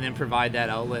then provide that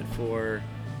outlet for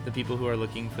the people who are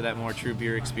looking for that more true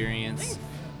beer experience.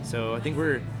 So I think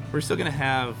we're still going to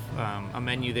have a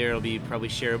menu there. It'll be probably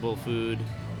shareable food.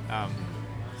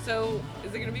 So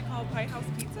is it going to be called Pint House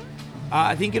Pizza?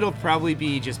 I think it'll probably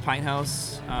be just Pint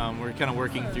House. We're kind of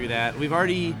working through that. We've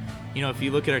already, if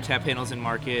you look at our tap panels in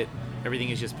market, everything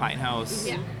is just Pint House.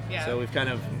 Yeah. So we've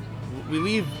we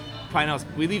leave Pint House,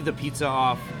 we leave the pizza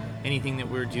off anything that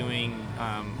we're doing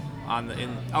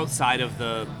outside of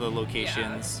the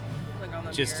locations, Like on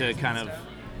the just to beers kind and of stuff.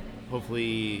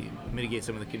 hopefully mitigate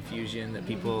some of the confusion that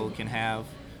people can have.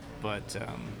 But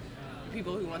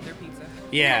People who want their pizza.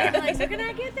 yeah, Like, so can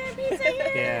I get that pizza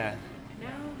here? yeah. No,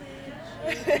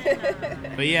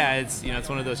 bitch. But yeah, it's it's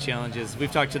one of those challenges.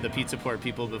 We've talked to the Pizza Port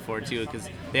people before too, because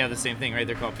they have the same thing, right?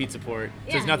 They're called Pizza Port.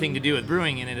 So there's Yeah. nothing to do with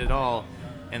brewing in it at all,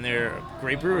 and they're a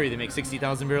great brewery. They make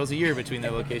 60,000 barrels a year between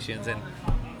their locations, and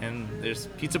there's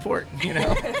Pizza Port,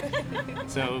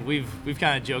 So we've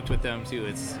kind of joked with them too.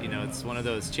 It's it's one of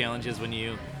those challenges when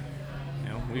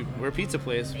we're a pizza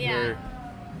place. Yeah.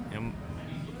 We're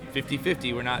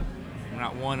 50-50. We're not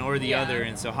one or the Yeah. other,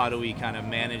 and so how do we kind of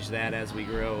manage that as we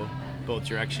grow both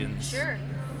directions? Sure.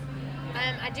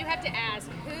 I do have to ask,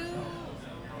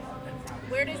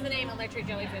 where does the name Electric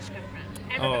Jellyfish come from?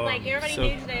 Everybody so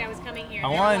knew today I was coming here. I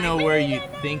They were want to like, know "We where need you to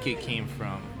know." think it came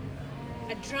from.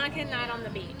 A drunken night on the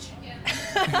beach.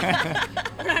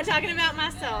 We're not talking about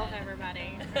myself,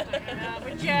 everybody. We're talking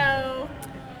about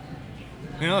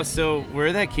Joe. So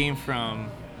where that came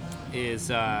from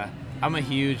is I'm a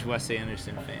huge Wes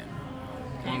Anderson fan.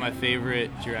 One of my favorite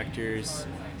directors,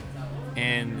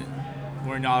 and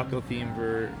we're a nautical themed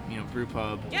brew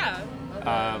pub. Yeah.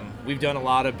 We've done a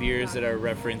lot of beers that are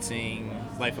referencing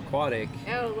Life Aquatic.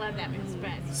 Oh, love that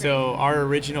respect. So our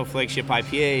original flagship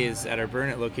IPA is at our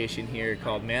Burnett location here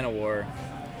called Manowar,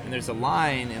 and there's a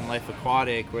line in Life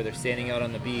Aquatic where they're standing out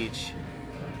on the beach,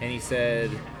 and he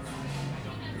said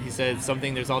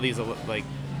something. There's all these like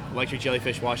electric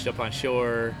jellyfish washed up on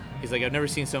shore. He's like, I've never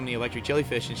seen so many electric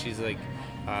jellyfish, and she's like,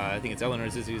 I think it's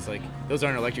Eleanor's. He's like, those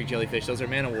aren't electric jellyfish, those are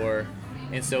Manowar.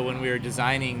 And so when we were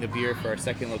designing the beer for our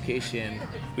second location,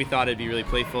 we thought it'd be really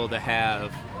playful to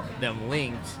have them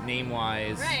linked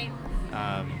name-wise. Right.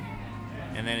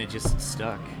 And then it just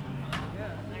stuck.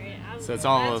 So it's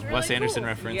all That's a Wes really Anderson cool.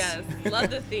 reference. Yes, love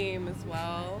the theme as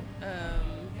well.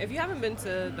 If you haven't been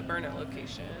to the Burnett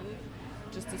location,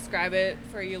 just describe it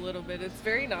for you a little bit. It's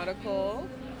very nautical.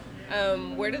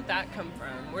 Where did that come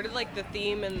from? Where did the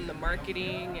theme and the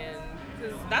marketing, and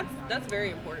because that's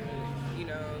very important.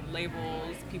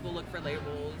 Labels. People look for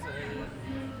labels,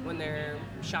 and when they're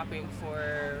shopping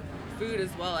for food as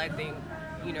well, I think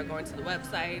going to the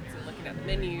websites and looking at the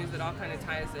menus, it all kind of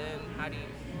ties in.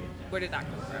 Where did that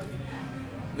come from?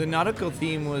 The nautical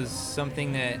theme was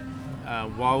something that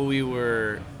while we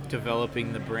were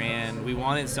developing the brand, we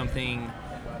wanted something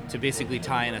to basically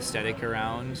tie an aesthetic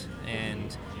around,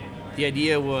 and the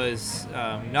idea was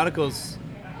nautical's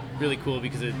really cool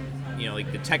because it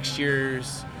the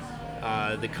textures,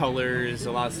 the colors,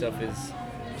 a lot of stuff is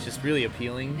just really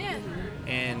appealing. Yeah.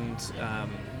 And a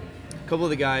couple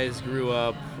of the guys grew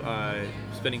up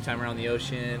spending time around the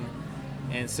ocean,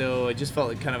 and so it just felt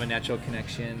like kind of a natural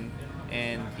connection.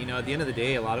 And at the end of the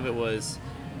day, a lot of it was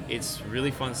it's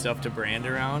really fun stuff to brand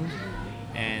around,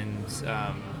 and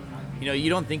you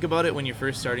don't think about it when you're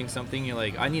first starting something. You're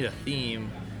like, I need a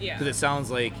theme, because it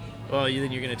sounds like, well,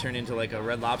 then you're going to turn into like a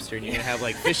Red Lobster, and you're going to have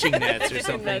fishing nets or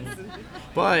something.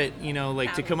 But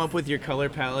to come up with your color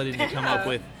palette, and to come up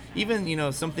with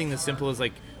even something as simple as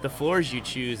the floors you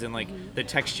choose, and the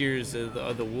textures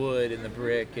of the wood and the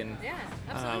brick, and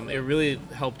it really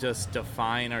helped us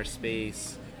define our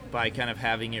space by kind of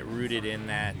having it rooted in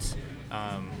that.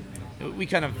 We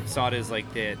kind of saw it as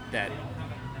that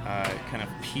kind of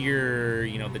pure,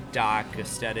 the dock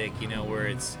aesthetic, where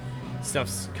it's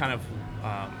stuff's kind of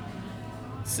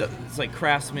so it's like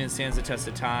Craftsman, stands the test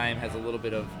of time, has a little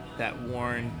bit of that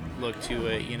worn look to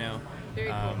it, Very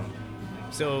cool.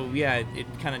 So yeah, it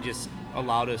kind of just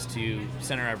allowed us to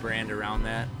center our brand around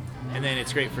that. And then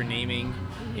it's great for naming.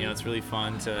 You know, it's really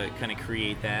fun to kind of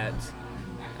create that.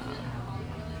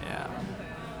 Yeah.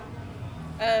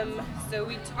 So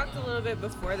we talked a little bit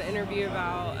before the interview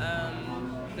about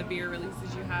the beer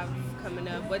releases you have coming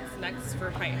up. What's next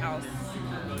for Pint House?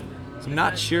 So I'm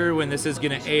not sure when this is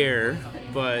going to air,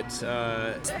 but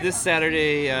this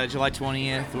Saturday, July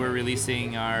 20th, we're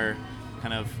releasing our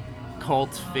kind of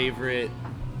cult favorite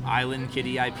Island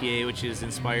Kitty IPA, which is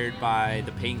inspired by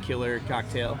the Painkiller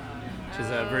cocktail, which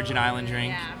is a Virgin Island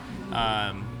drink.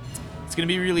 It's going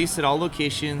to be released at all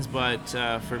locations, but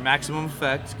for maximum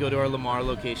effect, go to our Lamar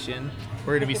location.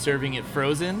 We're going to be serving it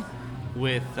frozen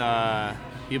with,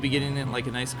 you'll be getting it in like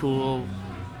a nice cool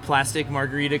plastic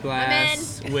margarita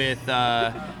glass with,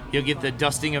 you'll get the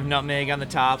dusting of nutmeg on the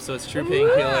top, so it's true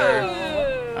Painkiller.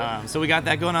 So we got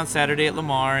that going on Saturday at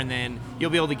Lamar, and then you'll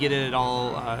be able to get it at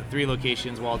all 3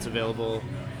 locations while it's available,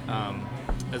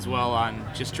 as well on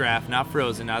just draft, not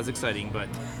frozen, not as exciting, but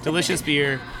delicious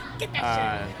beer.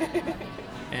 And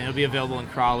it'll be available in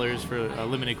crawlers for a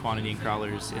limited quantity in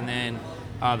crawlers. And then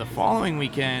the following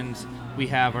weekend, we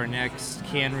have our next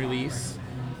can release,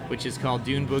 which is called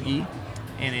Dune Boogie.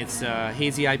 And it's a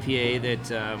hazy IPA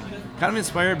that kind of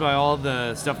inspired by all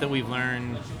the stuff that we've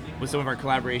learned with some of our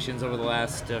collaborations over the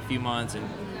last few months and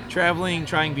traveling,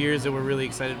 trying beers that we're really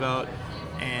excited about.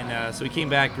 And so we came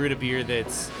back, brewed a beer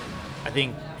that's, I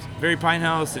think, very Pine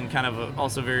House and kind of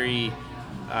also very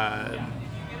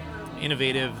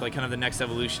innovative, like kind of the next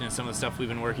evolution in some of the stuff we've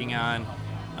been working on.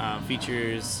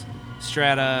 Features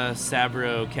Strata,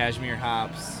 Sabro, Cashmere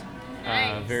hops,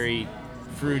 very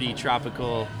fruity,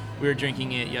 tropical. We were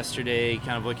drinking it yesterday,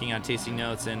 kind of looking on tasting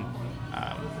notes, and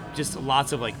just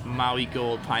lots of like Maui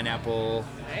Gold pineapple.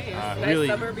 Nice really,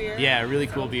 summer beer. Yeah, really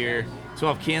cool beer. So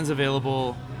we'll have cans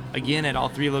available again at all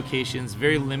 3 locations.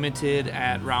 Very limited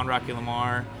at Round Rock and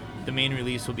Lamar. The main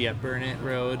release will be at Burnett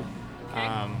Road.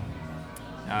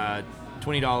 $20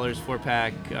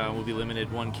 4-pack will be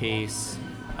limited 1 case.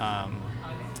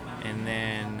 And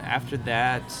then after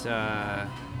that, I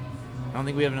don't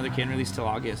think we have another can release till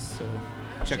August. So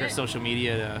check our social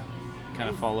media to kind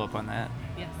of follow up on that.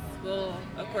 Yes, we'll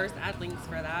of course add links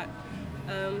for that.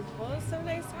 Well, it's so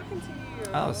nice talking to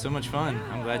you. Oh, so much fun.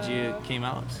 I'm glad you came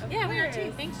out. Yeah, we are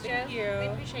too. Thanks, Joe. Thank you. We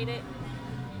appreciate it.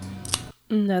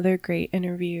 Another great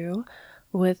interview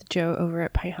with Joe over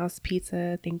at Pint House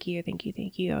Pizza. Thank you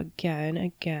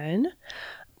again.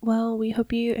 Well, we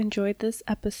hope you enjoyed this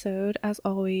episode. As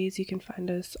always, you can find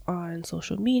us on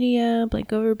social media,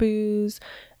 Blank Over Booze,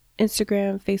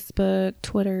 Instagram, Facebook,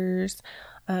 Twitters,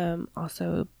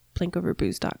 also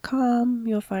blankoverbooze.com.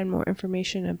 You'll find more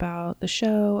information about the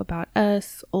show, about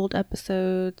us, old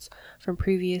episodes from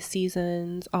previous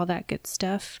seasons, all that good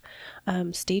stuff.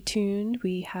 Stay tuned.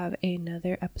 We have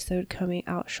another episode coming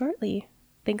out shortly.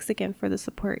 Thanks again for the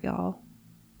support, y'all.